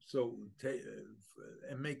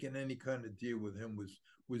and making any kind of deal with him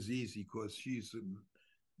was easy because she's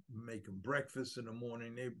making breakfast in the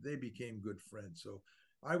morning. They became good friends. So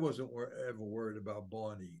I wasn't ever worried about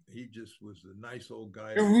Barney. He just was a nice old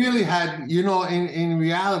guy. You really had, you know, in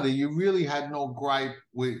reality, you really had no gripe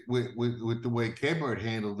with the way K-Bird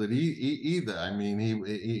handled it either. I mean, he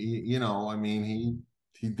you know, I mean,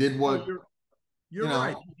 he did what. You're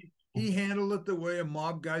right. He handled it the way a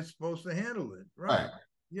mob guy's supposed to handle it. Right.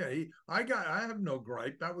 Yeah. I have no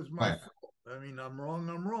gripe. That was my fault. I mean, I'm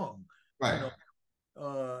wrong. Right. You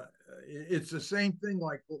know, it's the same thing.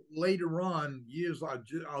 Like later on, years,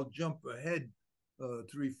 I'll jump ahead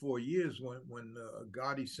 3-4 years when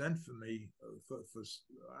Gotti sent for me.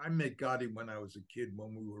 I met Gotti when I was a kid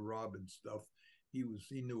when we were robbing stuff. He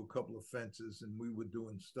knew a couple of fences, and we were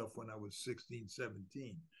doing stuff when I was 16,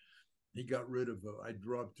 17. He got rid of, I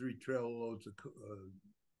dropped 3 trailer loads of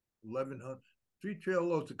 1,100, 3 trailer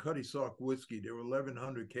loads of Cutty Sark whiskey. There were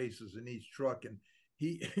 1,100 cases in each truck, and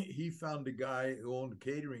he found a guy who owned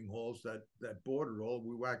catering halls that bought it all.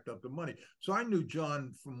 We whacked up the money. So I knew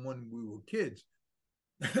John from when we were kids.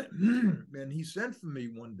 And he sent for me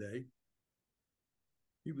one day.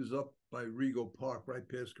 He was up by Rego Park, right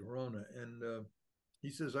past Corona, and he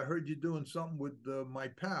says, I heard you doing something with my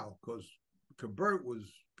pal, because Kabert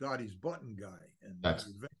was Gotti's button guy.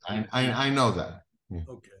 And I know that. Yeah.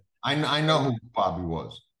 Okay. I know who Bobby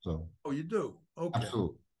was. So. Oh, you do? Okay.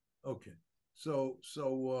 Absolutely. Okay. So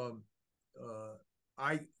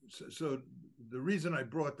the reason I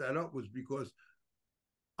brought that up was because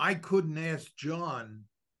I couldn't ask John,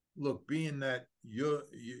 look, being that you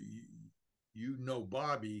know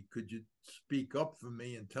Bobby, could you speak up for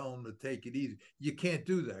me and tell him to take it easy? You can't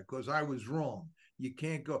do that because I was wrong. You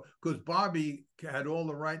can't go, because Bobby had all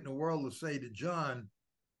the right in the world to say to John,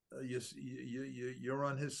 you're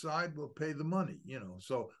on his side, we'll pay the money, you know.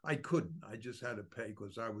 So I couldn't. I just had to pay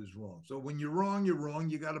because I was wrong. So when you're wrong,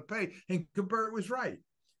 you got to pay. And Kabert was right.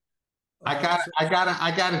 I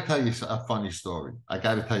gotta tell you a funny story. I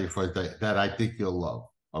gotta tell you that I think you'll love.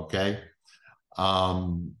 Okay.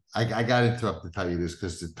 I got to interrupt to tell you this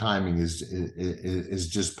because the timing is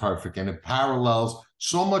just perfect, and it parallels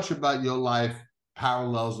so much about your life.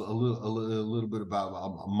 Parallels a little bit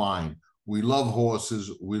about mine. We love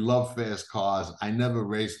horses. We love fast cars. I never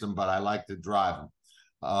raced them, but I like to drive them.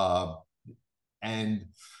 And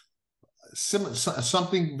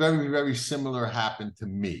something very, very similar happened to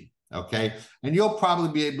me. Okay. And you'll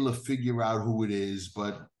probably be able to figure out who it is,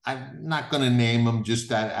 but I'm not going to name them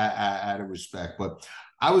just out of respect. But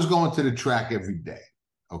I was going to the track every day.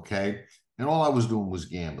 Okay. And all I was doing was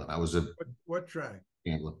gambling. I was what track?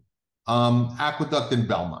 Gambling. Aqueduct in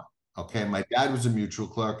Belmont. Okay. My dad was a mutual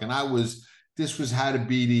clerk, and this had to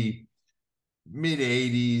be the mid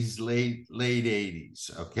 80s, late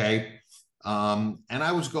 80s. Okay. And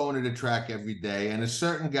I was going to the track every day, and a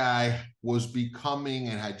certain guy was becoming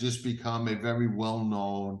and had just become a very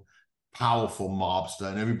well-known, powerful mobster,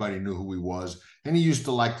 and everybody knew who he was. And he used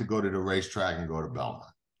to like to go to the racetrack and go to Belmont,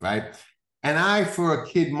 right? And I, for a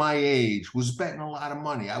kid my age, was betting a lot of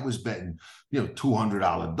money. I was betting,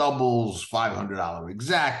 $200 doubles, $500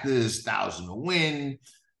 exactas, 1,000 to win,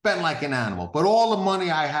 betting like an animal. But all the money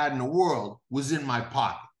I had in the world was in my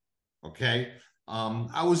pocket, okay?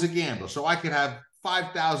 I was a gambler, so I could have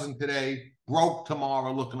 5,000 today, broke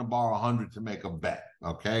tomorrow, looking to borrow 100 to make a bet,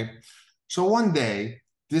 okay? So one day,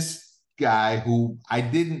 this guy who I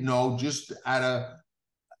didn't know, just out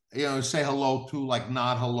of, say hello to, like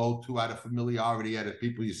nod hello to, out of familiarity, out of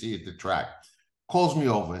people you see at the track, calls me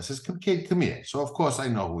over and says, kid, come here. So of course I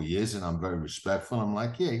know who he is, and I'm very respectful. I'm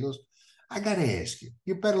like, yeah. He goes, I got to ask you,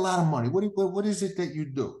 you bet a lot of money. What is it that you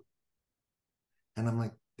do? And I'm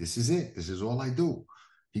like, this is it. This is all I do.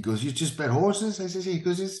 He goes, you just bet horses? I said, yeah. He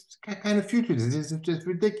goes, it's kind of future. It's just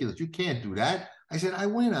ridiculous. You can't do that. I said, I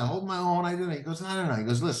win. I hold my own. I do that. He goes, I don't know. He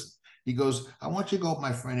goes, listen. He goes, I want you to go with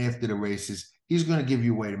my friend after the races. He's going to give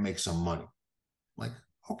you a way to make some money. I'm like,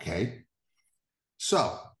 okay.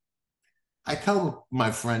 So I tell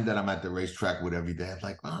my friend that I'm at the racetrack with every day. I'm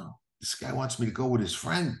like, oh, this guy wants me to go with his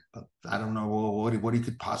friend, but I don't know what he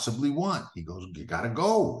could possibly want. He goes, you got to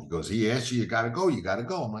go. He goes, he asked you, you got to go. You got to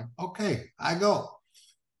go. I'm like, okay, I go.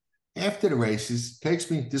 After the races, takes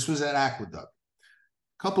me, this was at Aqueduct,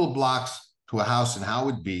 a couple of blocks to a house in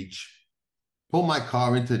Howard Beach, pull my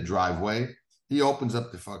car into the driveway. He opens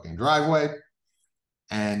up the fucking driveway,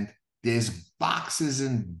 and there's boxes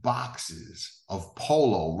and boxes of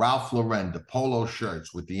polo, Ralph Lauren, the polo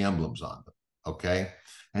shirts with the emblems on them, okay?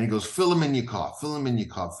 And he goes, fill them in your car, fill them in your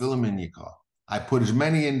car, fill them in your car. I put as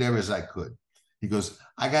many in there as I could. He goes,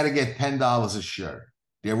 I got to get $10 a shirt.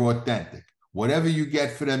 They're authentic. Whatever you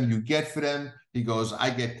get for them, you get for them. He goes, I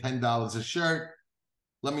get $10 a shirt.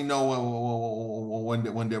 Let me know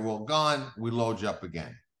when they're all gone. We load you up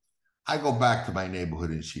again. I go back to my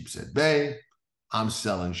neighborhood in Sheepshead Bay. I'm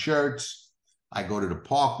selling shirts. I go to the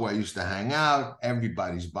park where I used to hang out.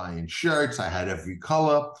 Everybody's buying shirts. I had every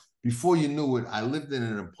color. Before you knew it, I lived in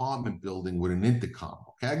an apartment building with an intercom.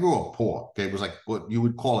 Okay, I grew up poor. Okay, it was like what you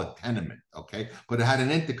would call a tenement. Okay, but it had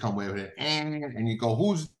an intercom where it had, and you go,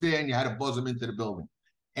 who's there? And you had to buzz them into the building.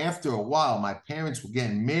 After a while, my parents were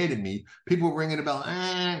getting mad at me. People were ringing the bell.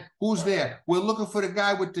 Who's there? We're looking for the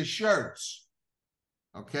guy with the shirts.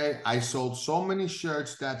 Okay, I sold so many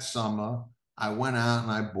shirts that summer. I went out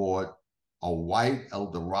and I bought a white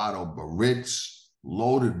Eldorado Baritz,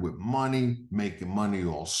 loaded with money, making money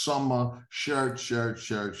all summer, shirt.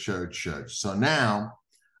 So now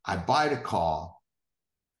I buy the car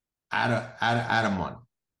out of money,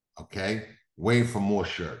 okay? Wait for more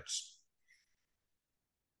shirts.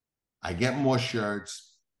 I get more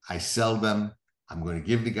shirts. I sell them. I'm going to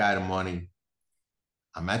give the guy the money.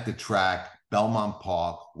 I'm at the track, Belmont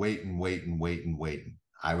Park, waiting.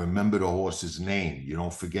 I remember the horse's name. You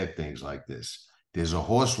don't forget things like this. There's a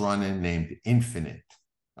horse running named Infinite.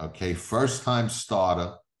 Okay, first-time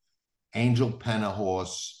starter, Angel Penna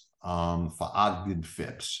horse for Ogden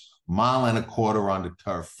Phipps. 1.25 miles on the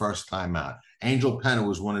turf, first time out. Angel Penna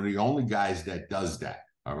was one of the only guys that does that,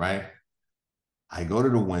 all right? I go to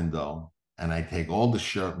the window, and I take all the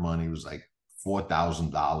shirt money. It was like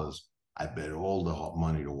 $4,000. I bet all the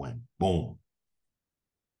money to win. Boom.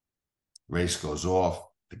 Race goes off.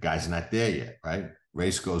 The guy's not there yet, right?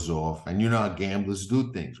 Race goes off. And you know how gamblers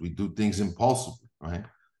do things. We do things impulsively, right?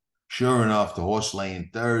 Sure enough, the horse laying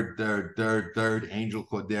third. Angel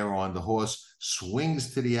Cordero on the horse,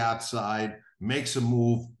 swings to the outside, makes a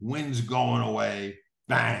move, wind's going away,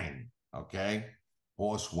 bang, okay?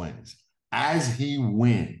 Horse wins. As he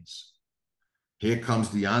wins, here comes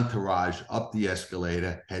the entourage up the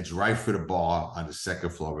escalator, heads right for the bar on the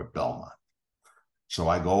second floor at Belmont. So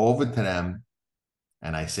I go over to them,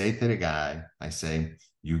 and I say to the guy, I say,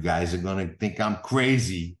 you guys are going to think I'm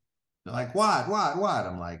crazy. They're like, what?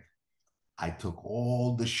 I'm like, I took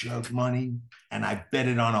all the shirt money and I bet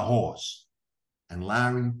it on a horse. And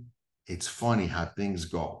Larry, it's funny how things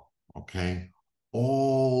go, okay?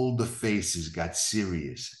 All the faces got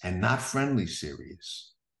serious, and not friendly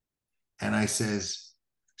serious. And I says,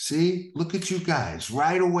 see, look at you guys.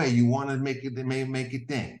 Right away, you want to make it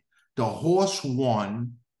thing. The horse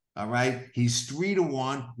won. All right. He's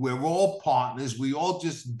 3-1. We're all partners. We all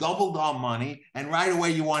just doubled our money. And right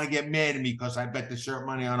away, you want to get mad at me because I bet the shirt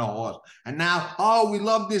money on a horse. And now, oh, we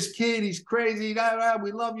love this kid. He's crazy.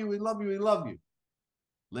 We love you.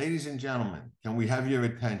 Ladies and gentlemen, can we have your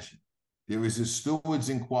attention? There is a steward's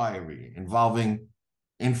inquiry involving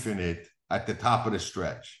Infinite at the top of the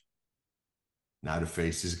stretch. Now the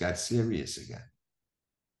faces got serious again.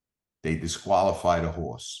 They disqualified a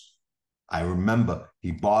horse. I remember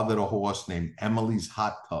he bothered a horse named Emily's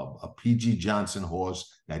Hot Tub, a P.G. Johnson horse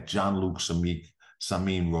that John Luke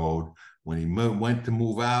Samin rode. When he went to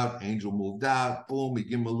move out, Angel moved out. Boom, he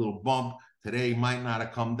gave him a little bump. Today, he might not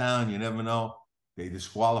have come down. You never know. They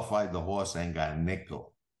disqualified the horse and got a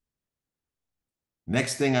nickel.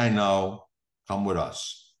 Next thing I know, come with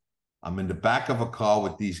us. I'm in the back of a car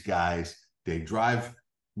with these guys. They drive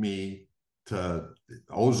me to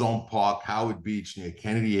Ozone Park, Howard Beach, near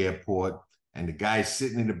Kennedy Airport. And the guy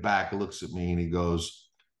sitting in the back looks at me and he goes,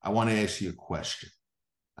 I want to ask you a question.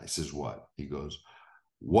 I says, what? He goes,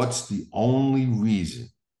 what's the only reason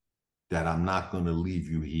that I'm not going to leave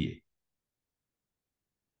you here?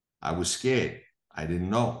 I was scared. I didn't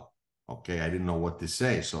know. Okay, I didn't know what to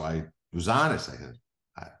say. So I was honest. I said,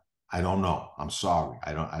 I don't know. I'm sorry.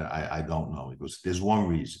 I don't know. He goes, there's one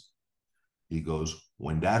reason. He goes,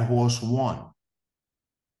 when that horse won,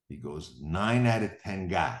 he goes, 9 out of 10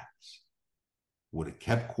 guys would have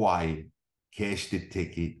kept quiet, cashed the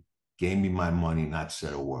ticket, gave me my money, not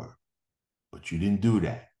said a word. But you didn't do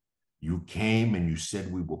that. You came and you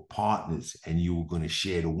said we were partners and you were going to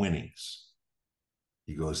share the winnings.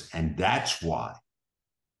 He goes, and that's why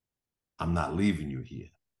I'm not leaving you here.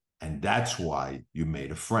 And that's why you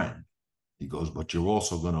made a friend. He goes, but you're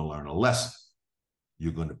also going to learn a lesson.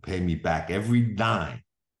 You're going to pay me back every dime.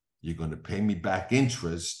 You're going to pay me back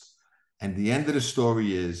interest. And the end of the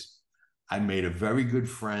story is I made a very good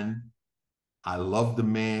friend. I loved the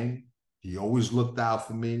man. He always looked out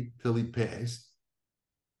for me till he passed.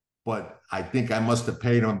 But I think I must have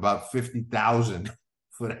paid him about $50,000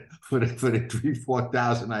 for the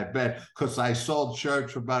 3,000-4,000 I bet, because I sold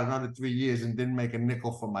church for about another 3 years and didn't make a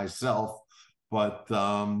nickel for myself. But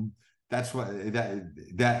that's what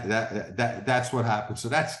that's what happened. So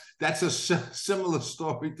that's a similar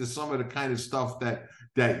story to some of the kind of stuff that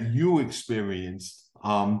you experienced.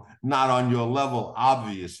 Not on your level,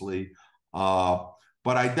 obviously, but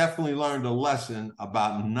I definitely learned a lesson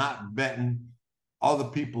about not betting other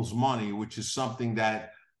people's money, which is something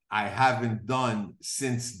that I haven't done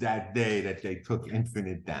since that day that they took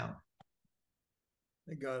Infinite down.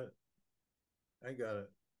 I got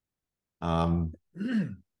it.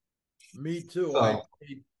 Me too. So,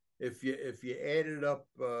 if you added up,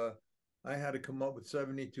 I had to come up with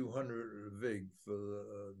 7,200 vig for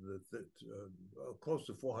close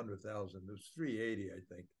to 400,000. It was 380, I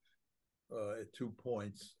think, at 2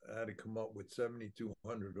 points. I had to come up with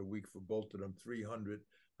 7,200 a week for both of them. 300.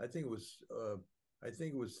 I think it was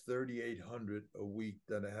 3,800 a week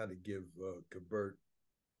that I had to give Cabert.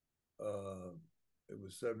 It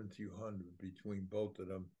was 7,200 between both of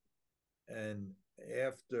them, and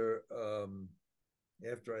after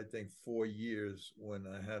I think 4 years, when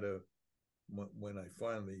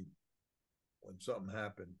something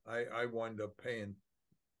happened, I wind up paying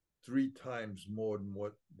 3 times more than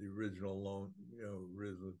what the original loan,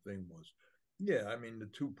 original thing was. Yeah, I mean, the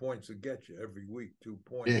 2 points will get you every week. 2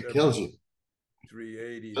 points. yeah, it kills you.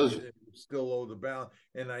 380, still owe the balance.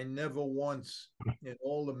 And I never once, in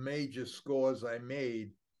all the major scores I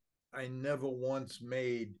made, I never once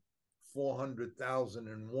made 400,000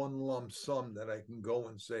 in one lump sum that I can go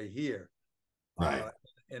and say, here. Right.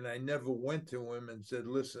 And I never went to him and said,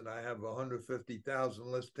 listen, I have 150,000.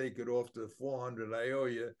 Let's take it off the 400 I owe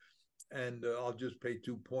you, and I'll just pay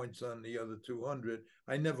 2 points on the other 200.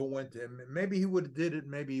 I never went to him. Maybe he would have did it.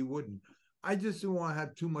 Maybe he wouldn't. I just didn't want to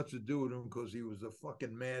have too much to do with him, because he was a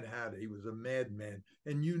fucking mad hatter. He was a madman.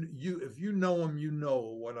 And you, if you know him, you know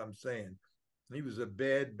what I'm saying. He was a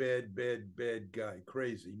bad guy,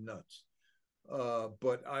 crazy, nuts.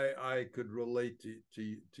 But I could relate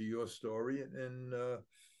to your story, and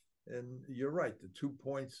you're right. The 2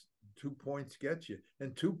 points get you,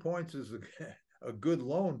 and 2 points is a good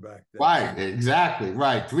loan back then. Right, exactly.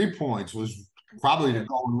 Right, 3 points was probably the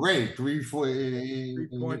going rate. 3 points,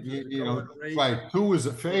 right. 2 was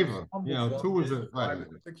a favor. 2 was a right. 5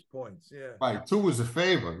 or 6 points. Yeah. Right, 2 was a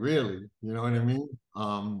favor, really. You know what I mean?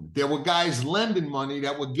 There were guys lending money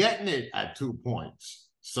that were getting it at 2 points.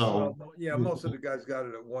 So most of the guys got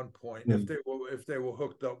it at 1 point. If they were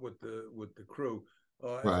hooked up with the crew.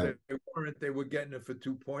 Right. If they weren't, they were getting it for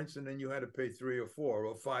 2 points, and then you had to pay 3 or 4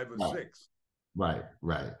 or 5 or 6. Right.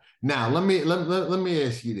 Now let me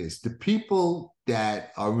ask you this: the people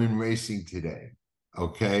that are in racing today,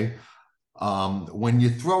 okay, when you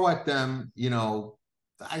throw at them,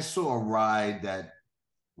 I saw a ride that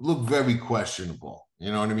looked very questionable.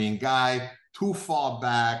 You know what I mean? Guy too far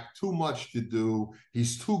back, too much to do.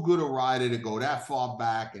 He's too good a rider to go that far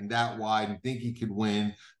back and that wide and think he could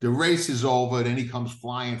win. The race is over, then he comes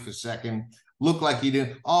flying for second. Look like he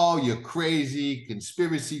didn't. Oh, you're crazy.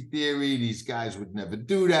 Conspiracy theory. These guys would never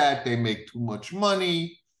do that. They make too much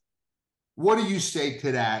money. What do you say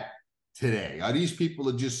to that today? Are these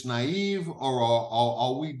people just naive, or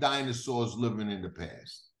are we dinosaurs living in the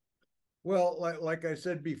past? Well, like I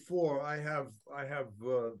said before, I have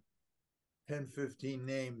 10, 15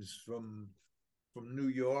 names from New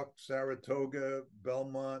York, Saratoga,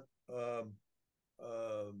 Belmont,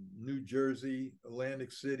 New Jersey,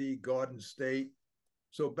 Atlantic City, Garden State.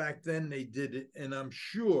 So back then they did it, and I'm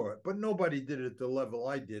sure, but nobody did it at the level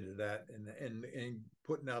I did it at, and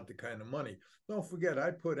putting out the kind of money. Don't forget,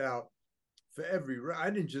 I put out for I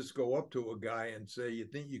didn't just go up to a guy and say, you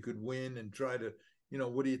think you could win, and try to,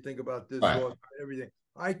 what do you think about this? Right. Everything.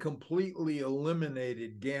 I completely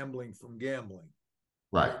eliminated gambling from gambling.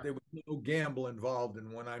 Right. There was no gamble involved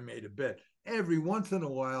in when I made a bet. Every once in a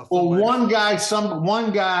while. Well, one guy,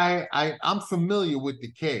 I'm familiar with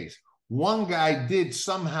the case. One guy did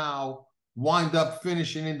somehow wind up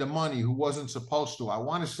finishing in the money who wasn't supposed to. I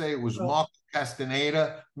want to say it was Mark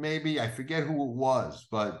Castaneda, maybe. I forget who it was,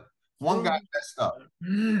 but One guy messed up.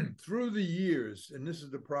 Through the years, and this is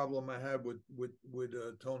the problem I have with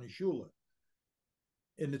Tony Shula.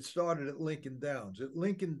 And it started at Lincoln Downs. At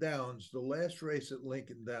Lincoln Downs, the last race at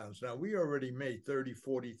Lincoln Downs. Now, we already made 30,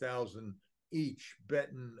 40,000 each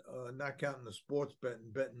betting, not counting the sports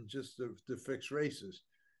betting just the fixed races.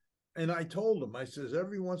 And I told him, I says,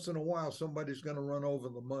 every once in a while, somebody's going to run over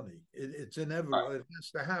the money. It's inevitable. Right. It has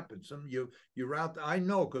to happen. You're out there. I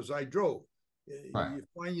know because I drove. Right. You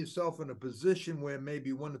find yourself in a position where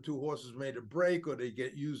maybe one or two horses made a break or they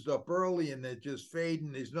get used up early and they're just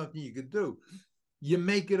fading. There's nothing you can do. You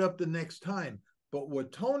make it up the next time. But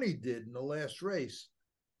what Tony did in the last race,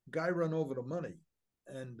 guy run over the money.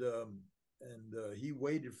 And he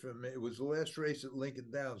waited for him. It was the last race at Lincoln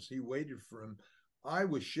Downs. He waited for him. I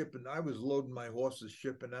was loading my horses,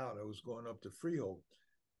 shipping out. I was going up to Freehold.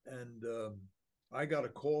 And I got a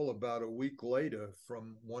call about a week later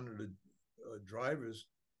from one of the drivers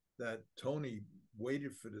that Tony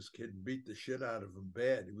waited for this kid and beat the shit out of him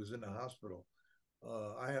bad. He was in the hospital.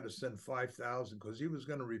 I had to send 5,000 because he was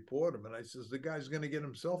going to report him. And I says, the guy's going to get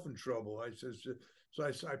himself in trouble. I says, so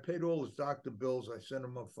I paid all his doctor bills. I sent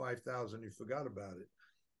him up 5,000. He forgot about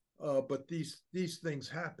it. But these things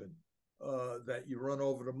happen, that you run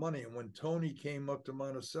over the money. And when Tony came up to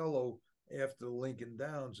Monticello after Lincoln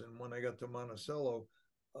Downs, and when I got to Monticello,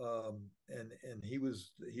 and he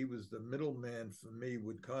was the middleman for me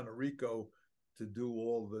with Conorico to do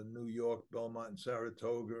all the New York, Belmont, and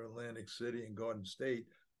Saratoga, Atlantic City, and Garden State.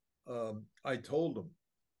 I told him,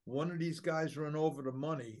 one of these guys run over the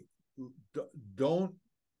money. Don't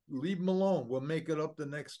leave him alone. We'll make it up the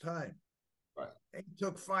next time. Right. He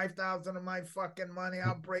took 5,000 of my fucking money.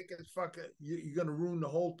 I'll break his fucking. You're gonna ruin the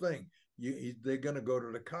whole thing. They're gonna go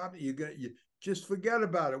to the cop. You just forget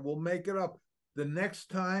about it. We'll make it up. The next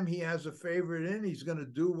time he has a favorite in, he's going to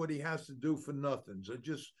do what he has to do for nothing. So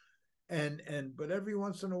just, but every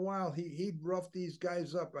once in a while, he'd rough these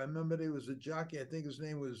guys up. I remember there was a jockey, I think his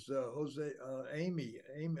name was Amy,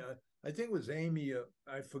 I think it was Amy,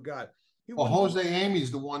 I forgot. Jose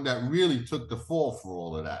Amy's the one that really took the fall for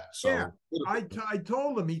all of that. So yeah, I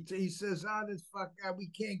told him, he says, this fuck guy, we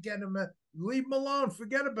can't get him, leave him alone,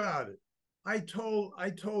 forget about it. I told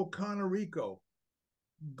Conorico,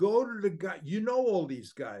 go to the guy. You know all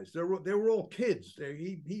these guys. They were all kids.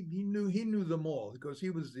 He knew them all because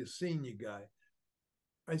he was the senior guy.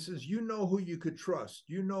 I says, you know who you could trust.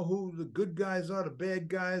 You know who the good guys are, the bad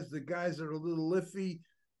guys, the guys that are a little iffy.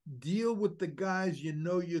 Deal with the guys you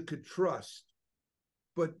know you could trust.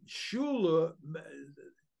 But Shula,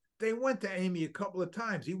 they went to Amy a couple of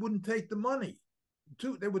times. He wouldn't take the money.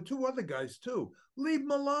 There were two other guys too. Leave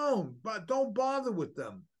them alone, but don't bother with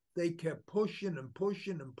them. They kept pushing and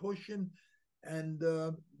pushing and pushing, and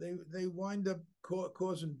they wind up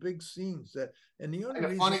causing big scenes. And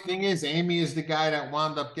the funny thing is, Amy is the guy that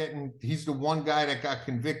wound up getting. He's the one guy that got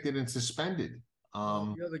convicted and suspended.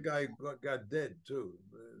 The other guy got dead too.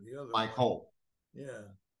 The other Mike Hole. Yeah.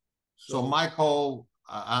 So Mike Hole,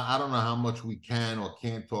 I don't know how much we can or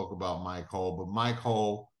can't talk about Mike Hole, but Mike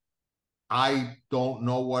Hole, I don't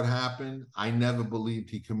know what happened. I never believed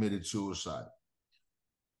he committed suicide.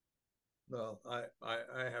 Well,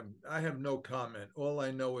 I have no comment. All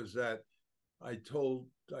I know is that I told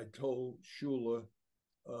Shula,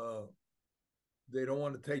 they don't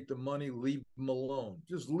want to take the money, leave them alone.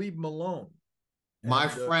 Just leave them alone. My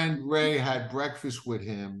friend Ray had breakfast with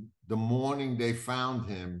him the morning they found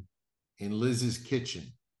him in Liz's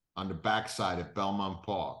kitchen on the backside at Belmont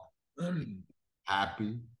Park.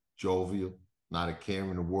 Happy, jovial, not a care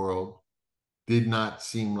in the world. Did not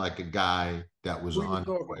seem like a guy that was on.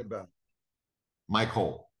 Who are you talking about? Mike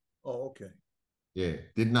Hole. Oh, okay. Yeah,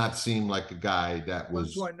 did not seem like a guy that was.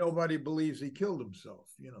 That's why nobody believes he killed himself.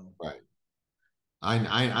 Right.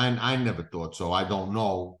 I never thought so. I don't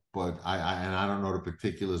know, but I don't know the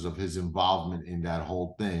particulars of his involvement in that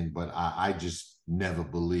whole thing. But I just never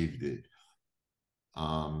believed it.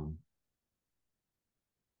 Do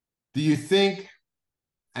you think?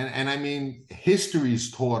 And I mean,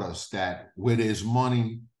 history's taught us that where there's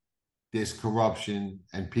money, there's corruption,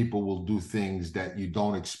 and people will do things that you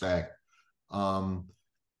don't expect. Do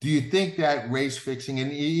you think that race fixing,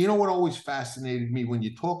 and you know what always fascinated me when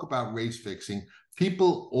you talk about race fixing,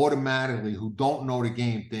 people automatically who don't know the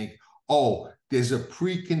game think, oh, there's a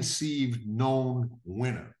preconceived known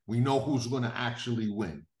winner. We know who's going to actually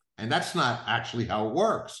win. And that's not actually how it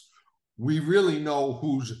works. We really know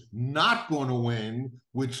who's not going to win,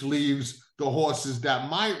 which leaves the horses that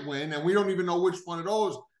might win. And we don't even know which one of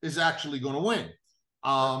those is actually going to win.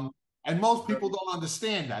 And most people don't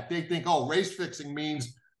understand that. They think, oh, race fixing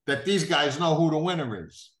means that these guys know who the winner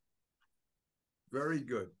is. Very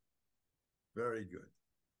good. Very good.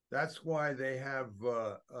 That's why they have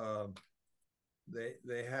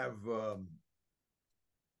they have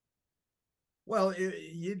well,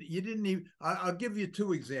 you didn't even. I'll give you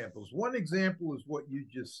two examples. One example is what you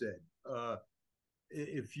just said.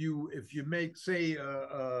 If you make, say,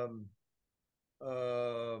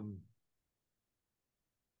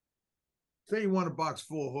 say you want to box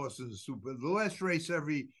 4 horses super. The last race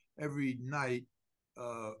every night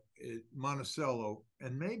at Monticello,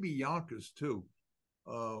 and maybe Yonkers too,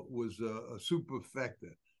 was a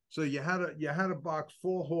superfecta. So you had to box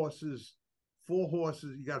 4 horses. 4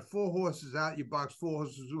 horses. You got 4 horses out. You box 4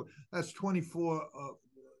 horses. That's 24.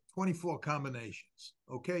 24 combinations.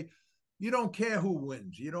 Okay. You don't care who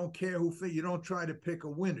wins. You don't care who. You don't try to pick a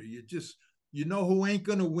winner. You know who ain't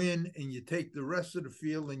going to win, and you take the rest of the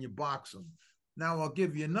field and you box them. Now I'll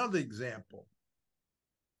give you another example.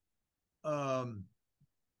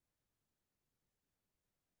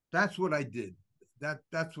 That's what I did.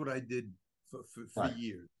 That's what I did for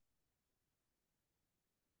years.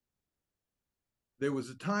 There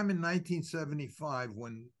was a time in 1975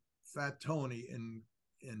 when Fat Tony and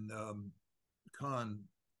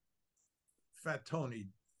Fat Tony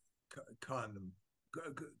conned him.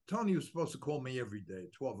 Tony was supposed to call me every day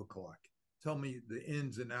at 12 o'clock, tell me the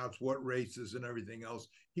ins and outs, what races and everything else.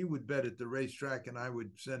 He would bet at the racetrack, and I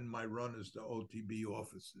would send my runners to OTB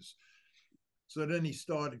offices. So then he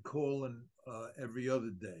started calling every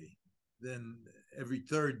other day, then every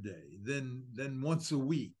third day, then once a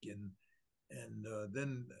week, and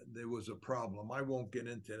then there was a problem. I won't get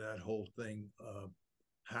into that whole thing.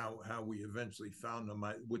 How we eventually found them,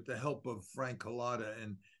 with the help of Frank Collada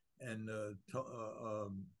and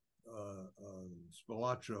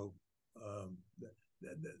Spilatro.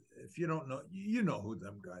 If you don't know, you know who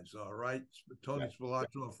them guys are, right? Tony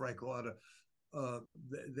Spilatro and Frank Collada.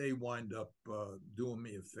 They wind up doing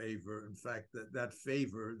me a favor. In fact, that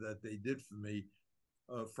favor that they did for me,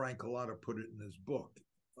 Frank Collada put it in his book.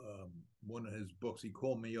 One of his books. He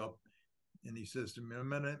called me up and he says to me,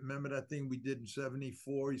 remember that thing we did in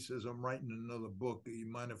 74? He says, I'm writing another book. Do you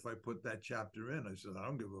mind if I put that chapter in? I said, I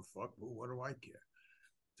don't give a fuck, but what do I care?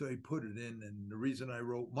 So he put it in. And the reason I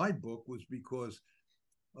wrote my book was because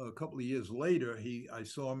a couple of years later, I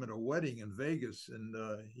saw him at a wedding in Vegas, and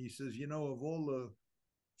he says, you know, of all the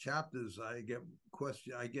chapters, I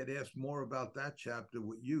get asked more about that chapter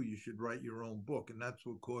with you. You should write your own book. And that's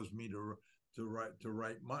what caused me to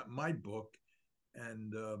write my book,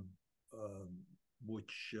 and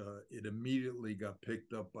which it immediately got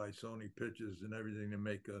picked up by Sony Pictures and everything to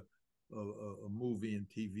make a movie and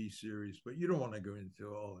TV series. But you don't want to go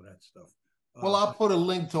into all of that stuff. Well, I'll put a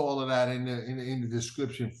link to all of that in the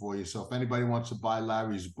description for you. So if anybody wants to buy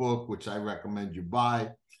Larry's book, which I recommend you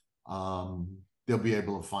buy, they'll be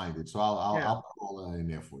able to find it. So I'll put all that in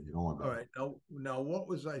there for you. Don't worry about it. All right. Now, what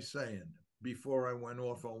was I saying before I went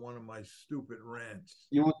off on one of my stupid rants?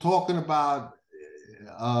 You were talking about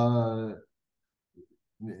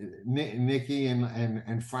Nikki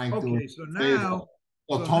and Frank. Okay, so now,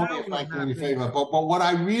 Tony and Frank doing a favor. But what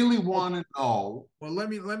I really want to know. Well, let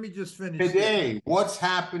me just finish today. What's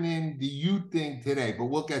happening? Do you think today? But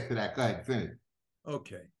we'll get to that. Go ahead, finish.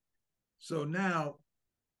 Okay, so now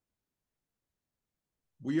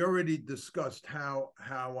we already discussed how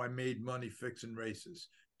I made money fixing races.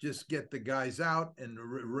 Just get the guys out, and the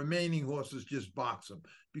remaining horses just box them.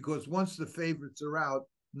 Because once the favorites are out,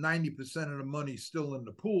 90% of the money's still in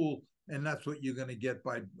the pool, and that's what you're going to get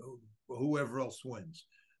by whoever else wins.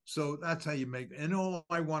 So that's how you make it. And all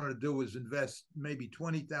I wanted to do is invest maybe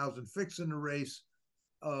 20,000 fixing the race,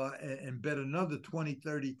 and bet another 20,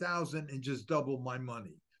 30,000 and just double my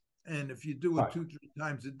money. And if you do it 2-3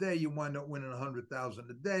 times a day, you wind up winning 100,000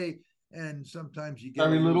 a day. And sometimes you get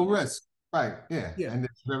very little risk. Right. Yeah. And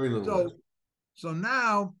it's very little risk. So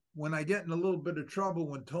now when I get in a little bit of trouble,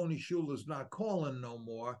 when Tony Schuler's not calling no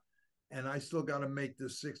more, and I still got to make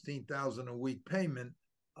this 16,000 a week payment,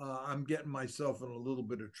 I'm getting myself in a little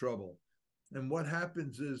bit of trouble. And what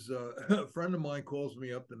happens is a friend of mine calls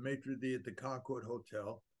me up, the maitre d' at the Concord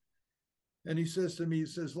Hotel, and he says to me, he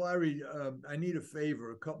says, Larry, I need a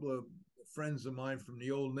favor. A couple of friends of mine from the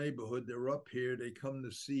old neighborhood, they're up here. They come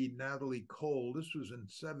to see Natalie Cole. This was in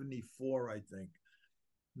 74, I think.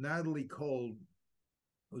 Natalie Cole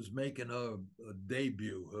was making a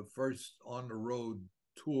debut, her first on the road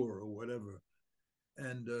tour or whatever.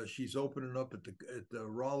 And she's opening up at the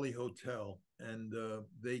Rolla Hotel, and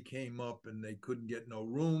they came up and they couldn't get no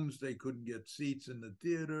rooms. They couldn't get seats in the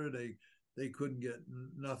theater. They couldn't get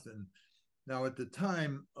nothing. Now, at the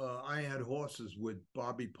time, I had horses with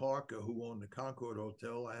Bobby Parker, who owned the Concord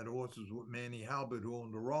Hotel. I had horses with Manny Halbert, who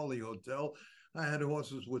owned the Raleigh Hotel. I had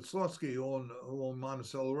horses with Slosky, who owned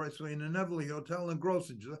Monticello Raceway, and the Neville Hotel and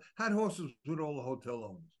Grossinge. I had horses with all the hotel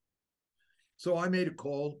owners. So I made a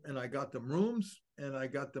call, and I got them rooms, and I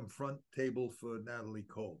got them front table for Natalie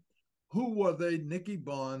Cole. Who were they? Nicky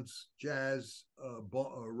Barnes, Jazz,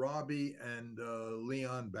 Robbie, and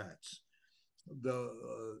Leon Batts.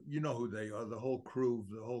 You know who they are, the whole crew,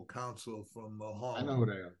 the whole council from Harlem. I know who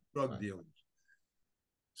they are. Drug dealers.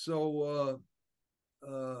 So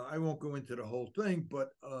I won't go into the whole thing, but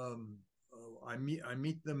I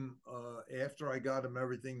meet them after I got them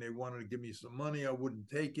everything. They wanted to give me some money. I wouldn't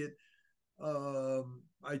take it.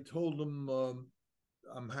 I told them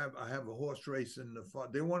I have a horse race in the fall.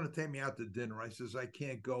 They want to take me out to dinner. I says I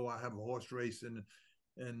can't go. I have a horse race, and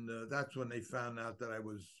that's when they found out that I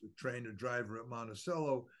was a trainer driver at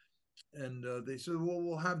Monticello. And they said, well,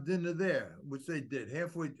 we'll have dinner there, which they did.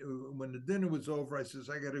 Halfway, when the dinner was over, I says,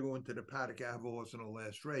 I got to go into the paddock. I have a horse in the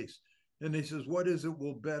last race. And they says, what is it?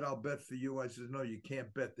 We'll bet. I'll bet for you. I says, no, you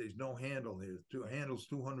can't bet. There's no handle here. Handles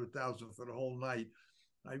 $200,000 for the whole night.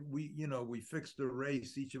 We fixed the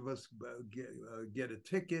race. Each of us get a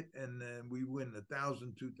ticket, and then we win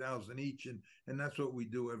 $1,000, $2,000 each, and that's what we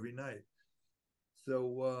do every night.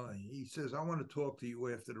 So he says, I want to talk to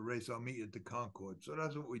you after the race. I'll meet you at the Concord. So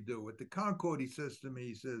that's what we do. At the Concord, he says to me,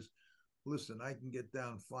 he says, listen, I can get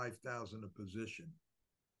down 5,000 a position.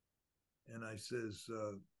 And I says,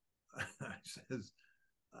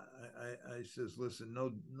 I says, listen,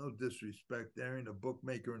 no disrespect. There ain't a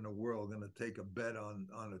bookmaker in the world going to take a bet on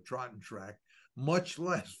a trotting track, much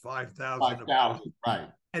less 5,000 right,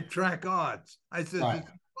 at track odds. I said, right.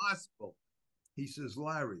 It's impossible. He says,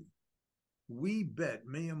 Larry, we bet,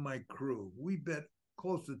 me and my crew, we bet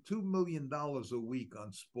close to $2 million a week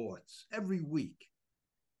on sports every week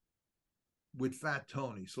with Fat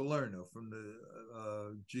Tony Salerno from the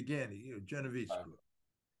Gigani, Genovese crew.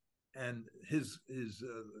 And his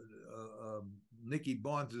Nicky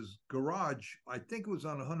Barnes's garage, I think it was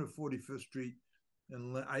on 145th Street,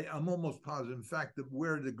 and I'm almost positive. In fact,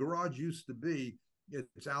 where the garage used to be,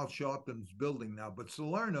 it's Al Sharpton's building now. But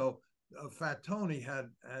Salerno, Fat Tony had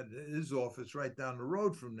his office right down the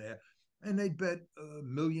road from there, and they bet $1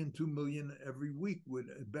 million, $2 million every week with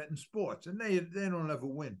betting sports, and they don't ever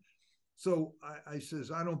win. So I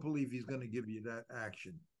says, I don't believe he's going to give you that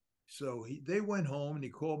action. So they went home, and he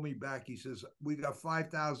called me back. He says, we got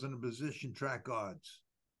 5,000 in position track odds.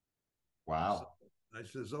 Wow. So I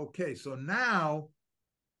says, okay. So now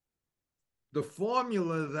the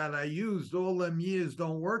formula that I used all them years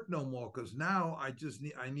don't work no more, because now I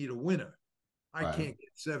need a winner. I can't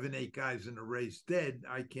get 7, 8 guys in a race dead.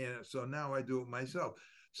 I can't. So now I do it myself.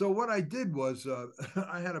 So what I did was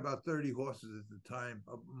I had about 30 horses at the time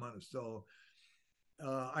up in Monticello.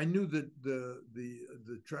 I knew that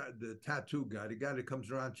the tattoo guy, the guy that comes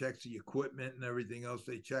around, checks the equipment and everything else.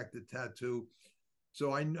 They check the tattoo.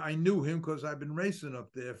 So I knew him because I've been racing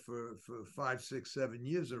up there for 5, 6, 7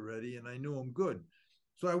 years already, and I knew him good.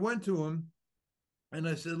 So I went to him, and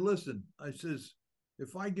I said, listen, I says,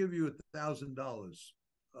 if I give you $1,000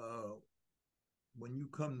 when you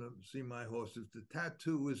come to see my horse, if the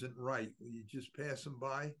tattoo isn't right, will you just pass him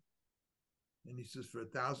by? And he says, for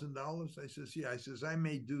 $1,000? I says, yeah. I says, I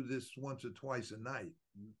may do this once or twice a night,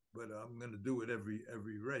 but I'm going to do it every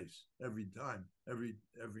race, every time, every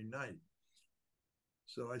night.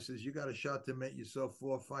 So I says, you got a shot to make yourself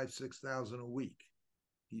 4,000, 5,000, 6,000 a week.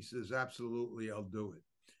 He says, absolutely, I'll do it.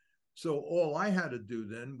 So all I had to do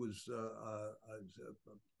then was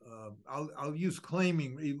I'll use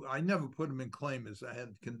claiming. I never put them in claimers. I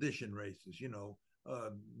had condition races,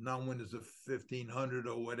 non-winners of 1,500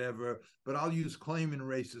 or whatever. But I'll use claiming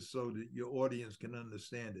races so that your audience can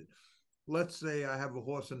understand it. Let's say I have a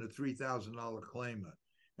horse in a $3,000 claimer,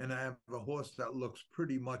 and I have a horse that looks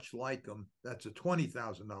pretty much like him. That's a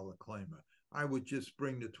 $20,000 claimer. I would just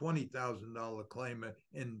bring the $20,000 claimer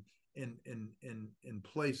in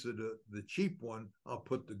place of the cheap one. I'll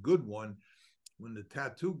put the good one. When the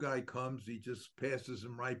tattoo guy comes, he just passes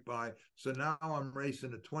him right by. So now I'm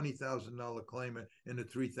racing a $20,000 claimer in a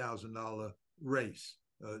 $3,000 race,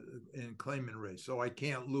 in claiming race. So I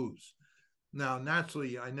can't lose. Now,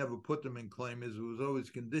 naturally, I never put them in claimers. It was always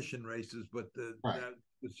condition races, but that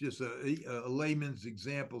was just a layman's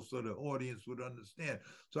example so the audience would understand.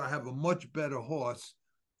 So I have a much better horse.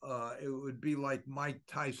 It would be like Mike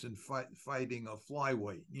Tyson fighting a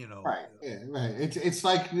flyweight, Right, yeah, right. It's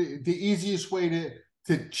like the easiest way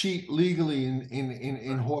to cheat legally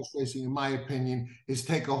in horse racing, in my opinion, is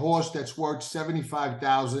take a horse that's worth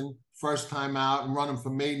 75,000 first time out and run him for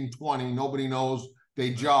maiden 20. Nobody knows.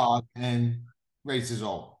 They jog and race is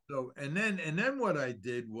over. So and then what I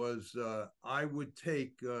did was I would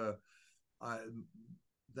take I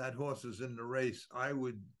that horse is in the race, I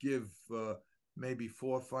would give maybe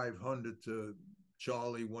 400 or 500 to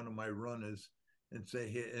Charlie, one of my runners, and say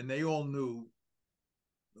here. And they all knew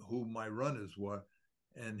who my runners were.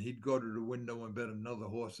 And he'd go to the window and bet another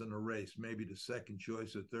horse in the race, maybe the second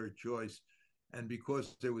choice or third choice. And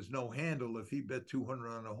because there was no handle, if he bet 200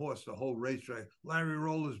 on a horse, the whole racetrack, Larry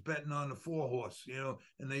Rolla's betting on the 4-horse,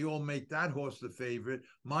 and they all make that horse the favorite.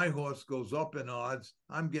 My horse goes up in odds.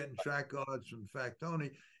 I'm getting track odds from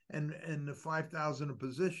Factoni, and the 5,000 a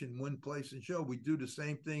position, win, place, and show. We do the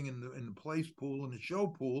same thing in the place pool and the show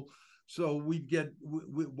pool. So we'd get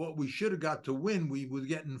what we should have got to win. We were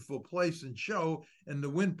getting for place and show, and the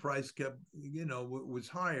win price kept, was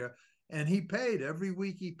higher. And he paid every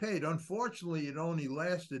week. He paid. Unfortunately, it only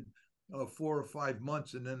lasted 4 or 5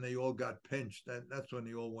 months, and then they all got pinched. That's when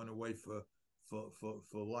they all went away for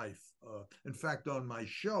life. In fact, on my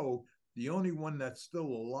show, the only one that's still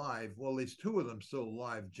alive, well, there's 2 of them still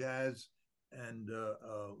alive, Jazz and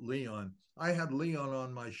Leon. I had Leon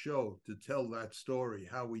on my show to tell that story,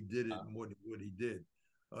 how he did it and what he did.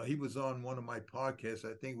 He was on one of my podcasts.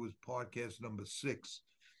 I think it was podcast number 6.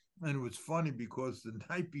 And it was funny because the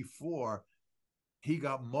night before, he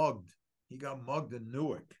got mugged. He got mugged in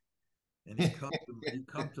Newark. And he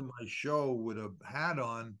come to my show with a hat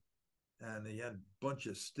on, and he had a bunch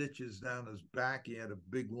of stitches down his back. He had a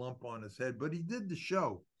big lump on his head, but he did the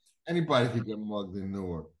show. Anybody could get mugged in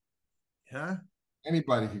Newark. Huh?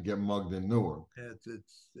 Anybody could get mugged in Newark.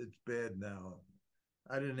 It's bad now.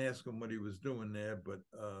 I didn't ask him what he was doing there, but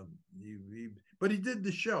he did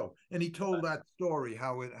the show, and he told that story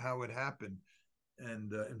how it happened.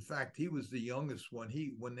 And in fact, he was the youngest one.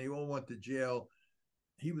 When they all went to jail,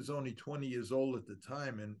 he was only 20 years old at the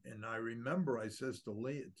time. And I remember I says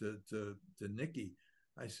to Nicky,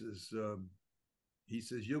 I says, he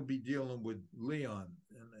says, you'll be dealing with Leon,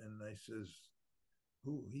 and I says,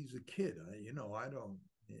 who? He's a kid. I don't.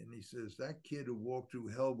 And he says, that kid who walked through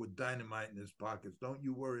hell with dynamite in his pockets, don't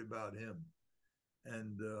you worry about him.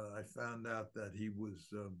 And I found out that he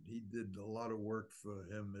did a lot of work for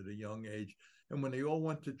him at a young age. And when they all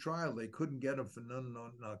went to trial, they couldn't get him for none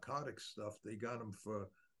narcotic stuff. They got him for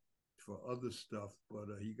other stuff. But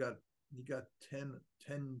he got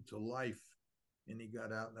 10 to life, and he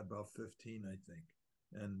got out in about 15, I think.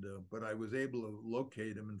 And but I was able to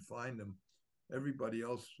locate him and find him. Everybody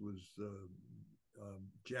else was.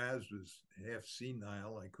 Jazz was half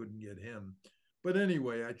senile. I couldn't get him. But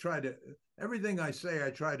anyway, everything I say,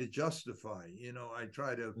 I try to justify. I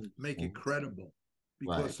try to make it credible,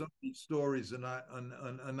 because some of these stories are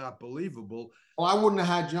not believable. Well, I wouldn't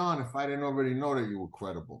have had you on if I didn't already know that you were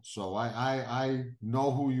credible. So I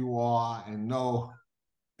know who you are and know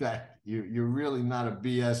that you're really not a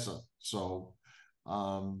BSer. So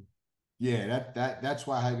yeah, that's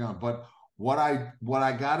why I had you on. But what I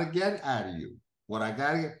gotta get out of you. What I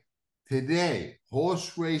got to get today,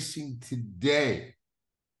 horse racing today.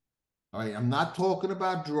 All right, I'm not talking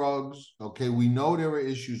about drugs. Okay, we know there are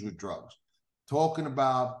issues with drugs. Talking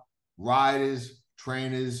about riders,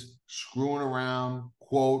 trainers screwing around,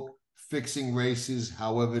 quote, fixing races,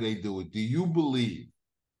 however they do it. Do you believe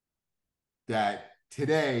that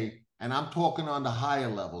today, and I'm talking on the higher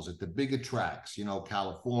levels at the bigger tracks,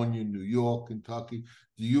 California, New York, Kentucky,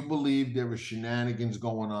 do you believe there are shenanigans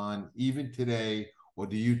going on even today, or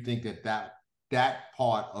do you think that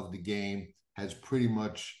part of the game has pretty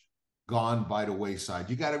much gone by the wayside?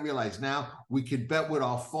 You got to realize now we could bet with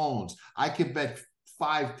our phones. I could bet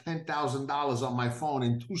 $5,000-$10,000 on my phone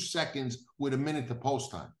in 2 seconds with a minute to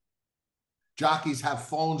post time. Jockeys have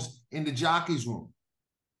phones in the jockeys room.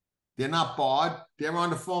 They're not barred. They're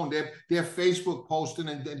on the phone. They're Facebook posting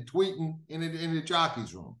and tweeting in the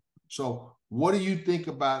jockeys room. So what do you think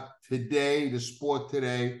about today, the sport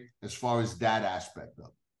today, as far as that aspect of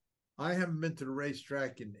it? I haven't been to the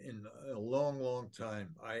racetrack in a long, long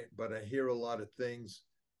time. But I hear a lot of things.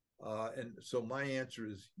 And so my answer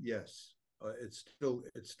is yes. It's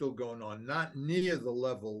still going on. Not near the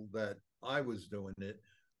level that I was doing it,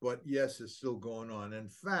 but yes, it's still going on. In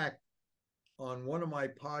fact, on one of my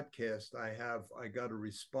podcasts, I got a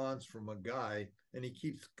response from a guy, and he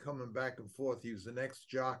keeps coming back and forth. He was an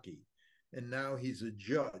ex-jockey, and now he's a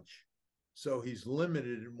judge. So he's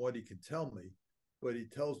limited in what he can tell me, but he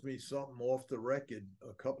tells me something off the record,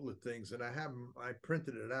 a couple of things, and I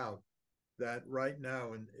printed it out, that right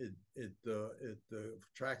now at the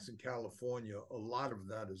tracks in California, a lot of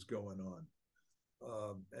that is going on.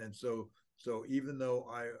 And so even though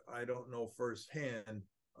I don't know firsthand,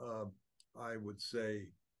 I would say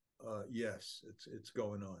yes, it's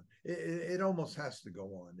going on. It almost has to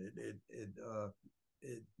go on.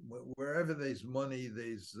 Wherever there's money,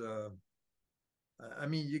 there's I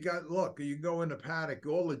mean, look, you go in the paddock,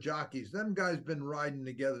 all the jockeys, them guys been riding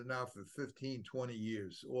together now for 15, 20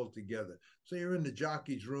 years all together. So you're in the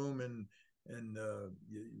jockey's room and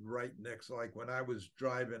right next, like when I was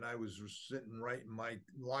driving, I was sitting right in my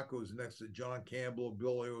locker was next to John Campbell,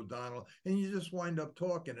 Billy O'Donnell, and you just wind up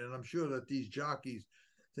talking. And I'm sure that these jockeys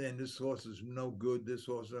saying this horse is no good, this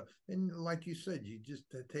horse, and like you said, you just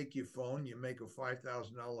take your phone, you make a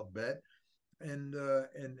 $5,000 bet, and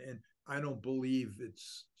I don't believe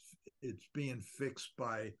it's being fixed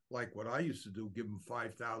by like what I used to do, give them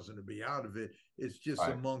 5,000 to be out of it. It's just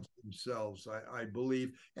Right. amongst themselves, I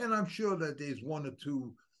believe, and I'm sure that there's one or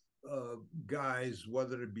two guys,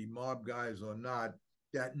 whether it be mob guys or not,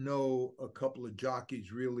 that know a couple of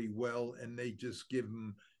jockeys really well, and they just give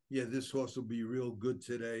them, yeah, this horse will be real good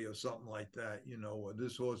today, or something like that, or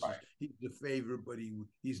this horse Right. he's the favorite, but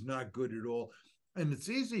he's not good at all. And it's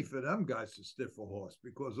easy for them guys to stiff a horse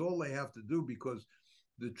because all they have to do, because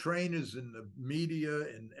the trainers and the media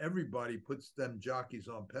and everybody puts them jockeys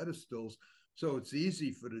on pedestals. So it's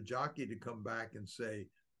easy for the jockey to come back and say,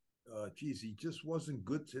 geez, he just wasn't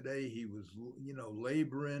good today. He was,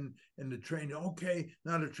 laboring. And the trainer, okay,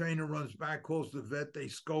 now the trainer runs back, calls the vet, they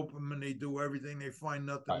scope him and they do everything. They find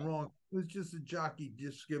nothing wrong. It was just a jockey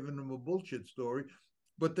just giving them a bullshit story.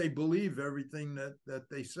 But they believe everything that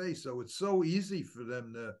they say. So it's so easy for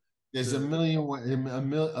them to. There's a million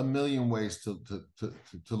ways to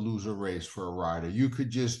lose a race for a rider. You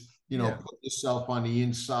could just, put yourself on the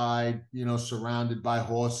inside, surrounded by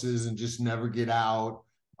horses and just never get out.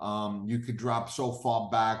 You could drop so far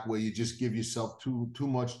back where you just give yourself too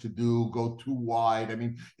much to do, go too wide. I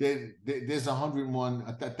mean, there's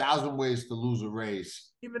 1,000 ways to lose a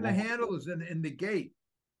race. Even the handlers in the gate.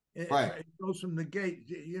 Right. It goes from the gate.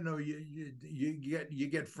 You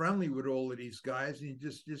get friendly with all of these guys, and you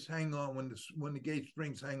just hang on when the gate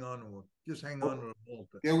springs. Hang on to them. Just hang on to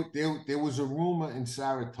them. There was a rumor in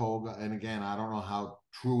Saratoga, and again, I don't know how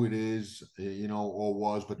true it is, or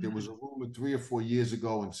was, but there was a rumor 3 or 4 years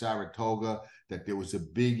ago in Saratoga that there was a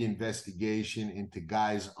big investigation into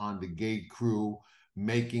guys on the gate crew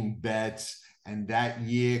making bets, and that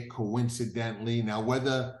year, coincidentally, now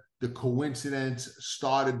whether the coincidence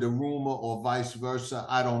started the rumor or vice versa,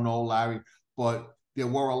 I don't know, Larry, but there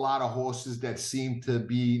were a lot of horses that seemed to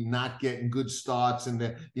be not getting good starts, and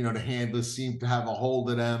the handlers seemed to have a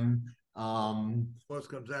hold of them. Horse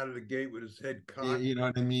comes out of the gate with his head cocked. You know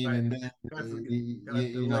what I mean? And then let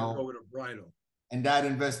go with a bridle. And that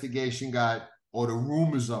investigation or the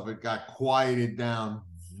rumors of it got quieted down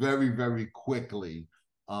very, very quickly.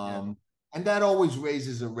 And that always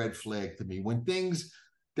raises a red flag to me when things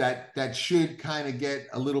that should kind of get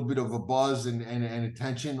a little bit of a buzz and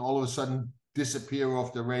attention all of a sudden disappear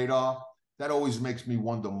off the radar. That always makes me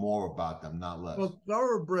wonder more about them, not less. Well,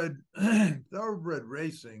 thoroughbred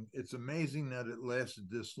racing, it's amazing that it lasted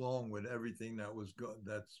this long with everything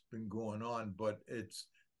that's been going on, but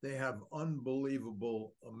they have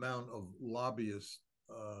unbelievable amount of lobbyists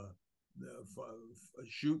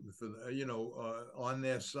shooting for on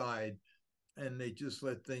their side, and they just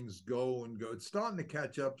let things go and go. It's starting to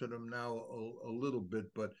catch up to them now a little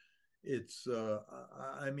bit, but it's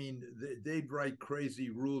I mean, they'd write crazy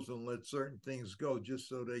rules and let certain things go just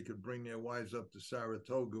so they could bring their wives up to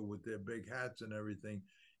Saratoga with their big hats and everything.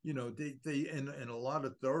 They and a lot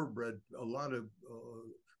of thoroughbred, a lot of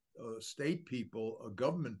state people,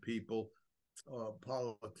 government people,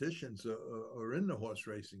 politicians are in the horse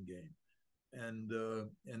racing game, and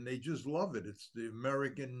they just love it. It's the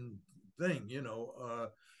American thing,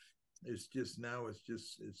 it's just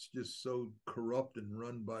so corrupt and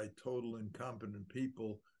run by total incompetent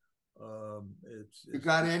people. You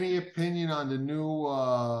got any opinion on the new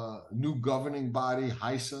governing body,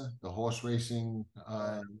 HISA, the horse racing?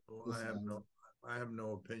 I have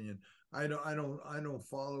no opinion. I don't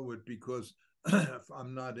follow it because if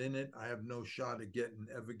I'm not in it, I have no shot at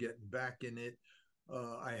ever getting back in it.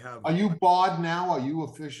 Are you barred now? Are you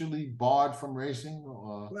officially barred from racing?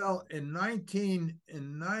 Well, when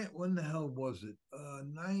the hell was it?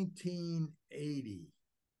 1980.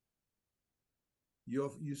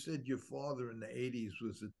 You said your father in the 80s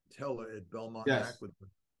was a teller at Belmont. Yes,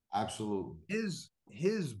 Aqueduct. Absolutely.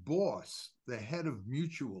 His boss, the head of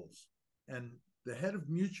mutuals, and the head of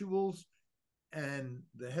mutuals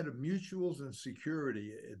and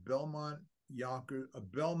security at Belmont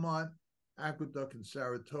Aqueduct in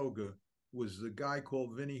Saratoga was the guy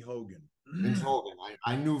called Vinnie Hogan. Vince Hogan.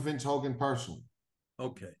 I knew Vince Hogan personally.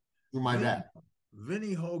 Okay. Through my dad.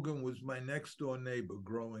 Vinnie Hogan was my next door neighbor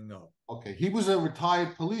growing up. Okay. He was a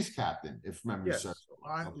retired police captain, if memory serves.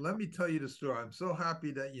 Let me tell you the story. I'm so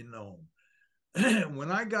happy that you know him.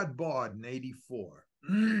 when I got barred in '84.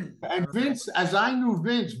 And Vince, as I knew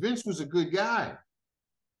Vince, Vince was a good guy.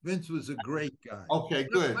 Vince was a great guy. Okay,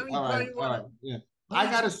 good. Let me All tell right, you all what. right. Yeah. I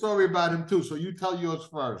got a story about him too, so you tell yours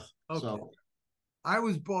first. Okay. So I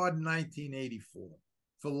was barred in 1984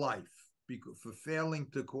 for life because for failing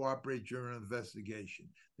to cooperate during an investigation.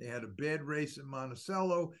 They had a bad race in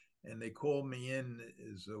Monticello, and they called me in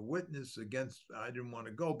as a witness against. I didn't want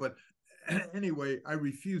to go, but anyway, I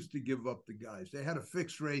refused to give up the guys. They had a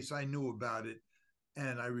fixed race. I knew about it,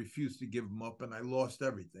 and I refused to give them up, and I lost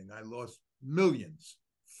everything. I lost millions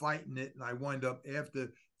fighting it, and I wind up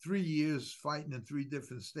after 3 years fighting in 3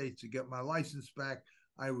 different states to get my license back.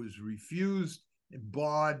 I was refused and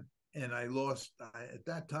barred, and I lost. At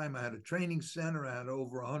that time, I had a training center. I had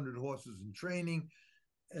over 100 horses in training.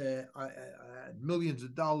 I had millions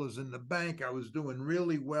of dollars in the bank. I was doing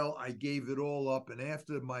really well. I gave it all up, and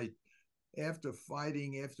after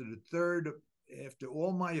fighting, after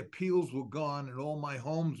all my appeals were gone and all my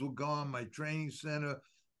homes were gone, my training center,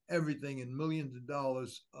 everything, and millions of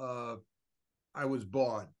dollars, I was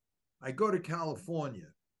barred. I go to California.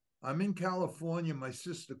 I'm in California. My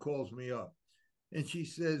sister calls me up, and she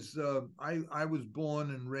says, I was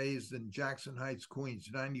born and raised in Jackson Heights, Queens,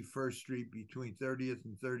 91st Street between 30th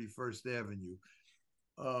and 31st Avenue.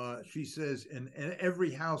 She says, and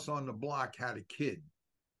every house on the block had a kid.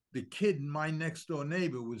 The kid, my next door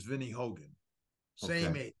neighbor, was Vinnie Hogan,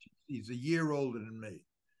 same age. He's a year older than me.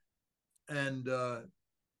 And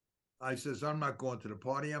I says, I'm not going to the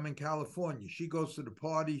party. I'm in California. She goes to the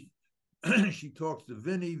party. She talks to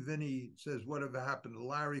Vinnie. Vinnie says, whatever happened to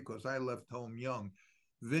Larry? Because I left home young.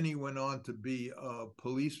 Vinnie went on to be a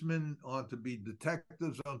policeman, on to be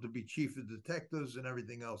detectives, on to be chief of detectives and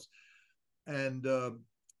everything else. And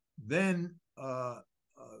then,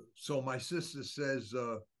 so my sister says,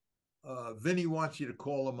 Vinnie wants you to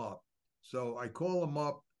call him up. So I call him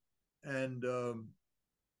up, and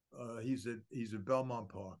he's at Belmont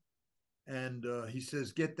Park. And he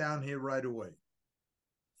says, get down here right away.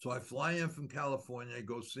 So I fly in from California. I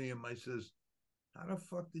go see him. I says, how the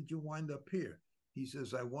fuck did you wind up here? He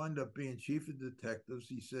says, I wound up being chief of detectives.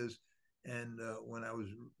 He says, and when I was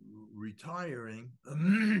retiring,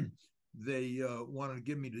 they wanted to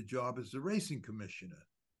give me the job as the racing commissioner.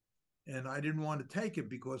 And I didn't want to take it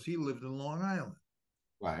because he lived in Long Island.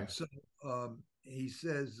 right. So he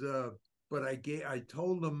says, but I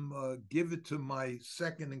told him, give it to my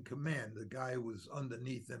second in command, the guy who was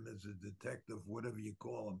underneath him as a detective, whatever you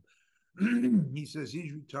call him. He says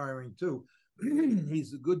he's retiring too.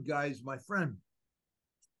 He's a good guy, he's my friend.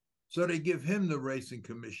 So they give him the racing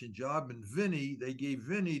commission job, and they gave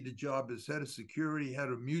Vinnie the job as head of security, head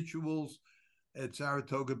of mutuals at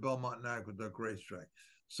Saratoga, Belmont, and Aqueduct Racetrack.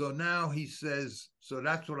 So now he says, so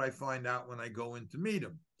that's what I find out when I go in to meet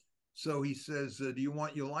him. So he says, do you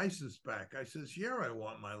want your license back? I says, yeah, I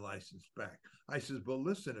want my license back. I says, but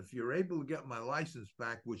listen, if you're able to get my license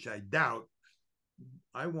back, which I doubt,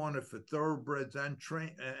 I want it for thoroughbreds and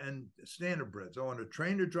standardbreds. I want to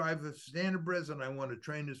train to drive for standardbreds, and I want to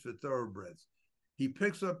train this for thoroughbreds. He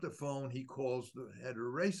picks up the phone. He calls the head of the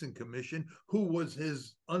racing commission, who was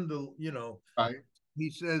his Right.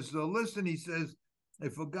 He says, listen, he says,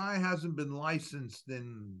 if a guy hasn't been licensed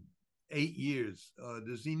in 8 years,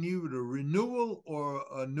 does he need a renewal or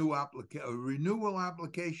a new renewal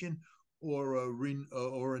application or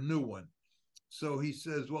a new one? So he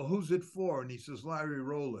says, well, who's it for? And he says, Larry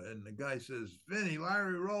Rolla. And the guy says, Vinnie,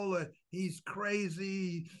 Larry Rolla, he's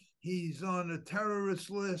crazy. He's on a terrorist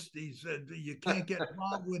list. He said, you can't get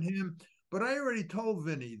involved with him. But I already told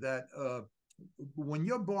Vinnie that when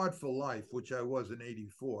you're barred for life, which I was in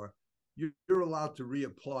 '84, you're allowed to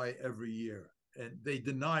reapply every year. And they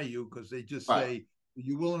deny you because they just say, are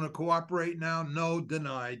you willing to cooperate now? No,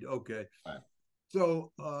 denied. Okay. Right.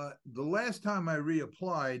 So the last time I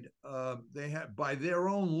reapplied, they had, by their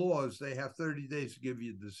own laws, they have 30 days to give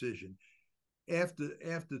you a decision. After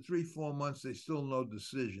 3-4 months, they still no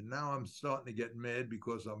decision. Now I'm starting to get mad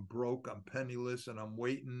because I'm broke, I'm penniless, and I'm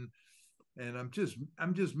waiting, and I'm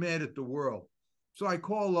just mad at the world. So I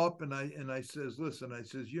call up and I says, listen, I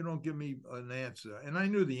says, you don't give me an answer. And I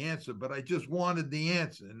knew the answer, but I just wanted the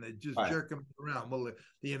answer. And they just jerking me around. Well,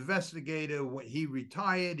 the investigator, when he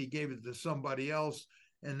retired, he gave it to somebody else.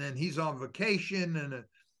 And then he's on vacation. And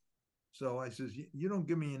so I says, you don't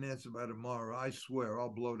give me an answer by tomorrow, I swear I'll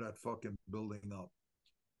blow that fucking building up.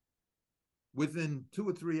 Within 2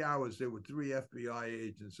 or 3 hours, there were 3 FBI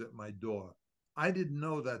agents at my door. I didn't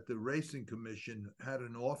know that the Racing Commission had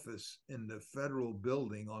an office in the federal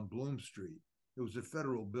building on Bloom Street. It was a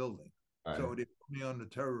federal building. Right. So they put me on the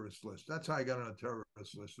terrorist list. That's how I got on a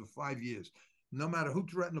terrorist list for 5 years. no matter who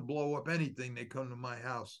threatened to blow up anything, they come to my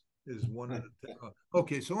house. Is one of the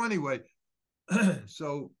okay. So anyway,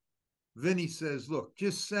 so Vinny says, "Look,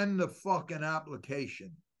 just send the fucking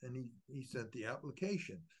application," and he sent the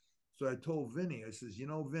application. So I told Vinny, I says,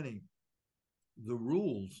 Vinny, the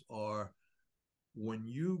rules are when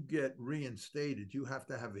you get reinstated, you have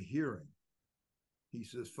to have a hearing. He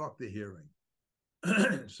says, "Fuck the hearing."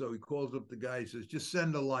 So he calls up the guy. He says, "Just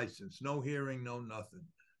send a license. No hearing, no nothing."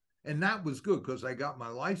 And that was good because I got my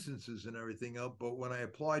licenses and everything up. But when I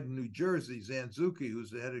applied in New Jersey, Zanzuki,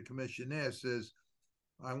 who's the head of commission there, says,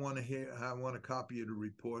 I want a copy of the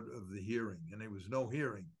report of the hearing. And there was no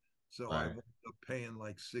hearing. So I wound up paying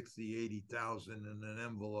like 60, 80,000 in an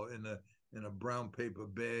envelope, in a brown paper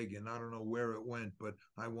bag. And I don't know where it went, but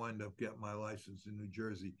I wind up getting my license in New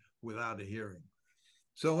Jersey without a hearing.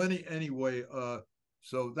 So anyway,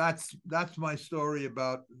 so that's my story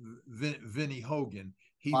about Vinny Hogan.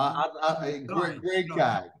 He great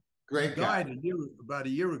guy. Great guy. Died about a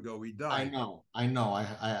year ago. He died. I know.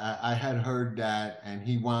 I had heard that, and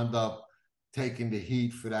he wound up taking the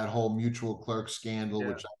heat for that whole mutual clerk scandal,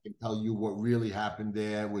 which I can tell you what really happened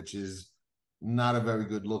there, which is not a very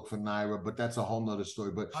good look for Naira, but that's a whole nother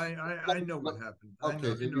story. But I know what happened.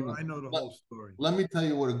 Okay, I know the whole story. Let me tell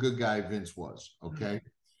you what a good guy Vince was. Okay.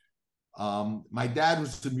 My dad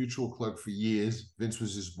was a mutual clerk for years. Vince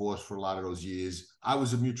was his boss for a lot of those years. I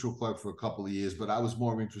was a mutual clerk for a couple of years, but I was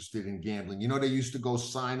more interested in gambling. They used to go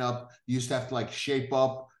sign up. You used to have to like shape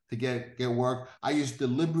up to get work. I used to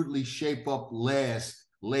deliberately shape up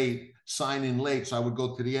late, sign in late. So I would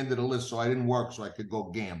go to the end of the list so I didn't work so I could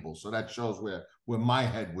go gamble. So that shows where my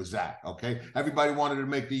head was at. Okay. Everybody wanted to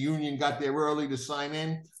make the union, got there early to sign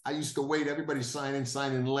in. I used to wait. Everybody sign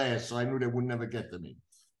in last. So I knew they would never get to me.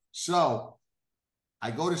 So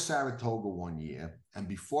I go to Saratoga one year, and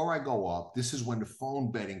before I go up, this is when the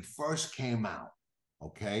phone betting first came out.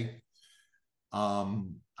 Okay.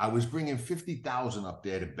 I was bringing 50,000 up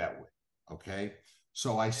there to bet with. Okay.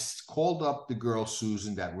 So I called up the girl,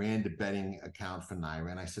 Susan, that ran the betting account for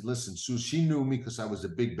Naira. And I said, listen, Susan, she knew me because I was a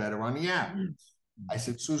big better on the app. I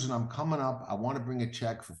said, Susan, I'm coming up. I want to bring a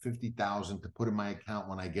check for 50,000 to put in my account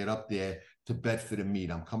when I get up there to bet for the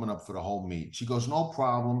meet. I'm coming up for the whole meet. She goes, no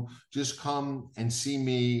problem. Just come and see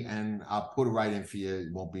me and I'll put it right in for you.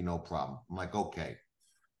 It won't be no problem. I'm like, okay.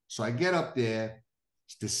 So I get up there.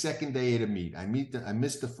 It's the second day of the meet. I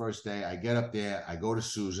missed the first day. I get up there. I go to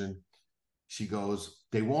Susan. She goes,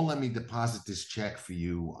 they won't let me deposit this check for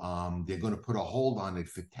you. They're going to put a hold on it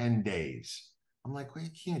for 10 days. I'm like, well, you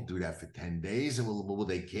can't do that for 10 days. Will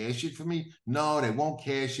they cash it for me? No, they won't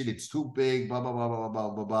cash it. It's too big, blah, blah, blah, blah, blah,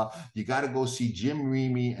 blah, blah. You got to go see Jim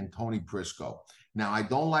Remy and Tony Prisco. Now, I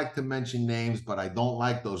don't like to mention names, but I don't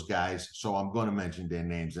like those guys, so I'm going to mention their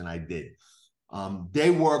names, and I did. They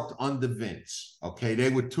worked under Vince, okay? They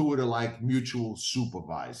were two of the, like, mutual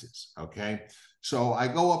supervisors, okay? So I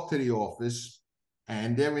go up to the office,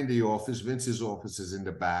 and they're in the office. Vince's office is in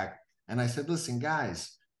the back. And I said, listen,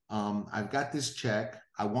 guys, I've got this check.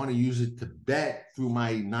 I want to use it to bet through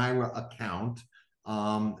my Naira account.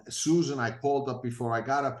 Susan, I called up before I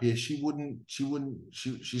got up here. She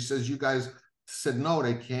says, you guys said, no,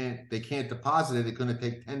 they can't deposit it. It's going to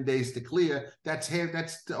take 10 days to clear. That's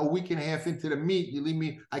a week and a half into the meet. You leave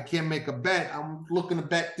me, I can't make a bet. I'm looking to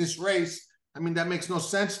bet this race. I mean, that makes no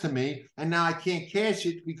sense to me. And now I can't cash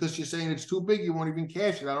it because you're saying it's too big. You won't even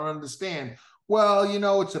cash it. I don't understand. Well,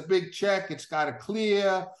 it's a big check. It's got to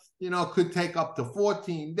clear. Could take up to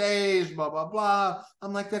 14 days, blah, blah, blah.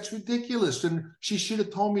 I'm like, that's ridiculous. And she should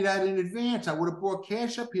have told me that in advance. I would have brought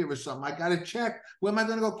cash up here or something. I got a check. Where am I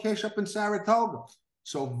going to go cash up in Saratoga?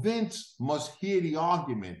 So Vince must hear the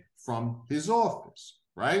argument from his office,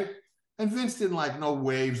 right? And Vince didn't like no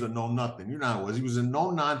waves or no nothing. You know how it was. He was a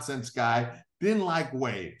no-nonsense guy, didn't like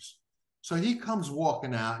waves. So he comes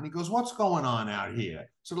walking out and he goes, what's going on out here?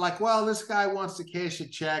 So like, well, this guy wants to cash a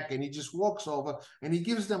check, and he just walks over and he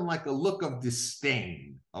gives them like a look of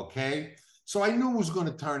disdain. Okay. So I knew it was going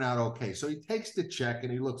to turn out okay. So he takes the check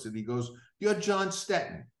and he looks at it. He goes, you're John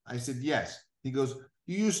Stettin. I said, yes. He goes,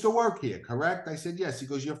 you used to work here, correct? I said, yes. He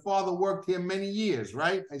goes, your father worked here many years,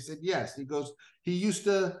 right? I said, yes. He goes, he used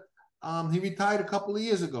to, he retired a couple of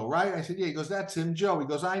years ago, right? I said, yeah. He goes, that's him, Joe. He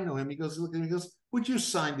goes, I know him. He goes, look at him. He goes, would you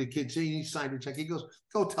sign the kid? So he signed the check. He goes,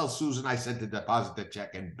 go tell Susan I sent to deposit the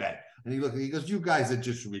check and bet. And he goes, you guys are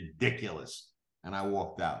just ridiculous. And I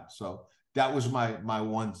walked out. So that was my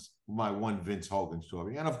one Vince Hogan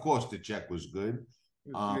story. And of course the check was good.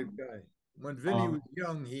 He was a good guy. When Vinny was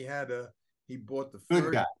young, he bought the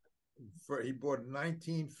first, he bought a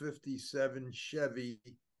 1957 Chevy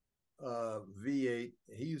V8.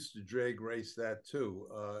 He used to drag race that too.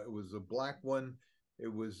 It was a black one.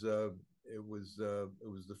 It was the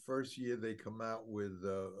first year they come out with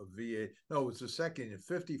a V8. No, it was the second year.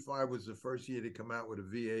 55 was the first year they come out with a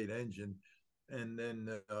V8 engine, and then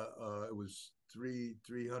it was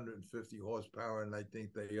 350 horsepower, and I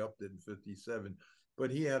think they upped it in 57. But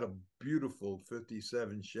he had a beautiful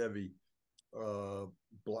 57 Chevy, all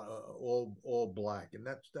black, and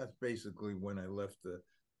that's basically when I left the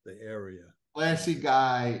area. Classy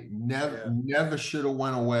guy, never should have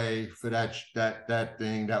went away for that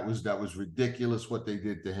thing. That was ridiculous what they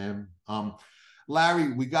did to him.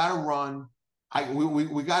 Larry, we got to run.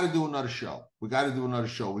 We got to do another show. We got to do another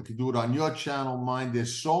show. We could do it on your channel, mine.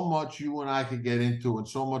 There's so much you and I could get into, and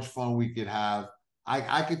so much fun we could have.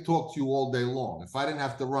 I could talk to you all day long. If I didn't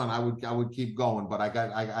have to run, I would keep going. But I got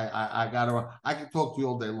to run. I could talk to you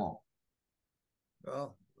all day long.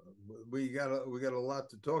 Well, we got a lot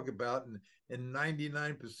to talk about, and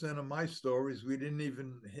 99% of my stories we didn't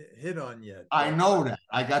even hit on yet. I know that.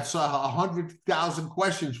 I got 100,000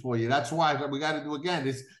 questions for you. That's why we got to do again.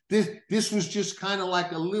 This was just kind of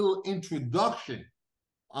like a little introduction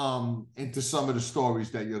into some of the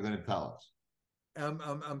stories that you're going to tell us.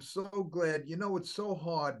 I'm so glad. You know, it's so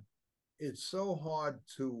hard. It's so hard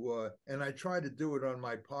to, and I try to do it on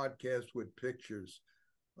my podcast with pictures.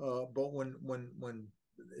 But when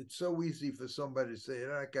it's so easy for somebody to say,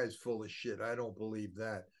 that guy's full of shit, I don't believe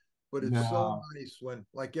that. But it's so nice when,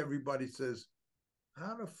 like, everybody says,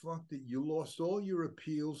 how the fuck did you lost all your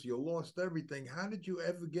appeals? You lost everything. How did you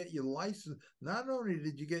ever get your license? Not only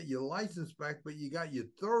did you get your license back, but you got your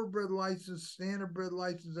thoroughbred license, standardbred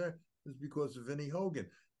license there. Is because of Vinnie Hogan.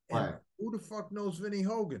 And right. Who the fuck knows Vinnie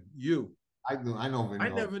Hogan? You. I know Vinnie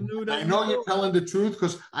Hogan. Never knew that. I know you're telling the truth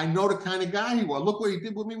because I know the kind of guy he was. Look what he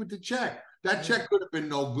did with me with the check. That check could have been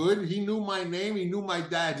no good. He knew my name. He knew my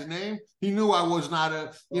dad's name. He knew I was not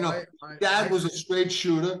a, Dad was a straight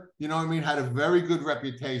shooter. You know what I mean? Had a very good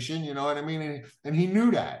reputation. You know what I mean? And he knew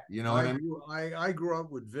that. You know what I mean? I grew up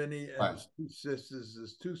with Vinnie and his two sisters.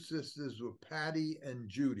 His two sisters were Patty and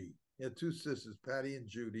Judy. He had two sisters, Patty and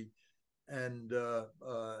Judy. And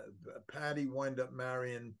Patty wound up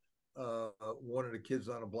marrying one of the kids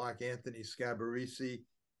on the block, Anthony Scabarisi,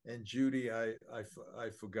 and Judy, I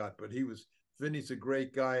forgot, but Vinny's a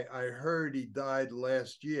great guy. I heard he died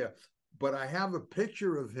last year, but I have a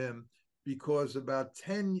picture of him because about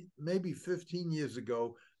 10, maybe 15 years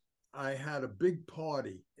ago, I had a big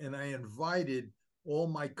party and I invited all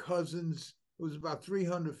my cousins. It was about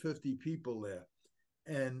 350 people there.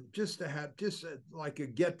 And just to have like a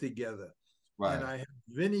get together. Right. And I had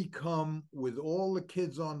Vinny come with all the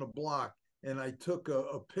kids on the block, and I took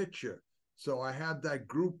a picture. So I had that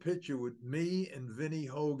group picture with me and Vinnie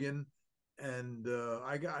Hogan, and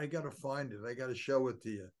I got to find it. I got to show it to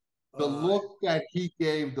you. The look that he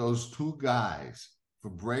gave those two guys for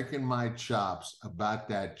breaking my chops about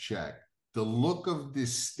that check, the look of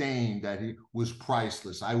disdain that he was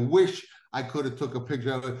priceless. I wish I could have took a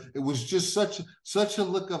picture of it. It was just such a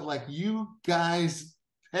look of like, you guys,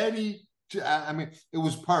 petty. I mean, it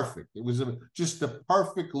was perfect. It was just the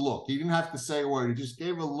perfect look. He didn't have to say a word. He just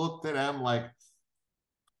gave a look to them like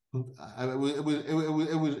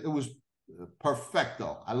it was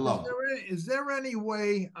perfecto. I love it. Is there any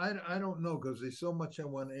way? I don't know, because there's so much I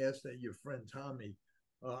want to ask that your friend Tommy.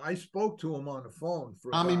 I spoke to him on the phone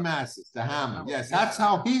for Tommy Massis, the Hammer. Yes, that's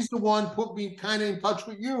how he's the one put me kind of in touch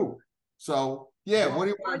with you. So. Yeah, well, what do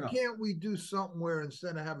you want? Why can't we do something where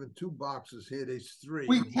instead of having two boxes here, there's three?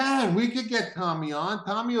 We can. We could get Tommy on.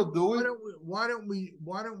 Tommy will do it. Why don't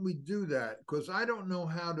we do that? Because I don't know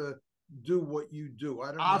how to do what you do.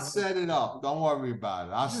 I'll set it up. Don't worry about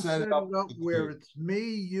it. I'll set it up where it's me,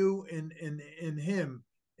 you, and him,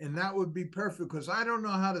 and that would be perfect. Because I don't know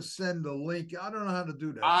how to send a link. I don't know how to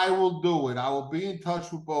do that. I will do it. I will be in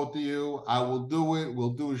touch with both of you. I will do it.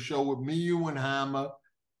 We'll do a show with me, you, and Hammer.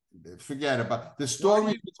 Forget about the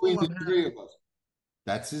story between the three of us.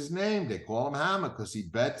 That's his name. They call him Hammer because he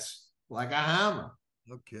bets like a hammer.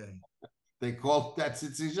 Okay. They call that's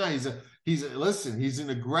it's his listen, he's an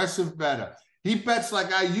aggressive bettor. He bets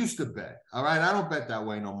like I used to bet. All right. I don't bet that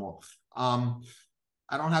way no more. I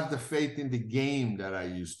don't have the faith in the game that I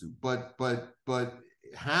used to, but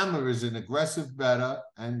Hammer is an aggressive bettor,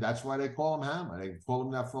 and that's why they call him Hammer. They call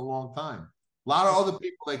him that for a long time. A lot of other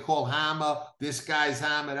people they call Hammer. This guy's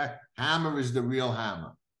Hammer. That Hammer is the real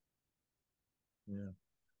Hammer. Yeah.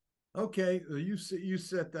 Okay. You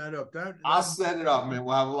set that up. I'll set it up, man.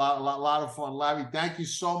 We'll have a lot of fun. Larry, thank you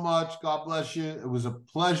so much. God bless you. It was a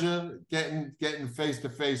pleasure getting face to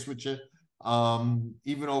face with you,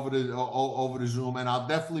 even over the Zoom. And I'll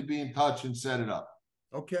definitely be in touch and set it up.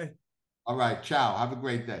 Okay. All right. Ciao. Have a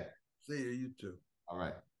great day. See you. You too. All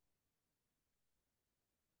right.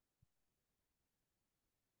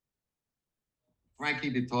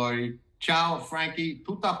 Frankie Dettori. Ciao, Frankie.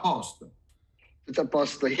 Tutto a posto. Tutto a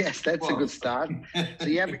posto. Yes, that's a good start. So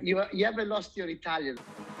you haven't lost your Italian.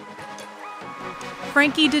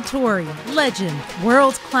 Frankie Dettori, legend,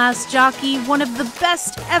 world-class jockey, one of the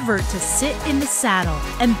best ever to sit in the saddle,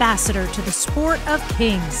 ambassador to the sport of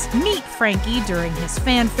kings. Meet Frankie during his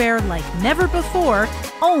fanfare like never before,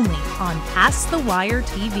 only on Past the Wire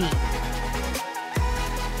TV.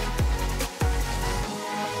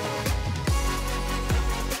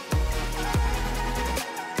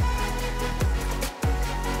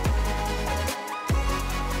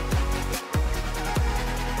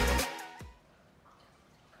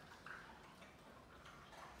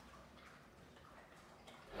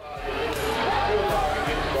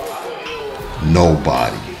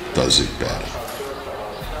 Nobody does it better.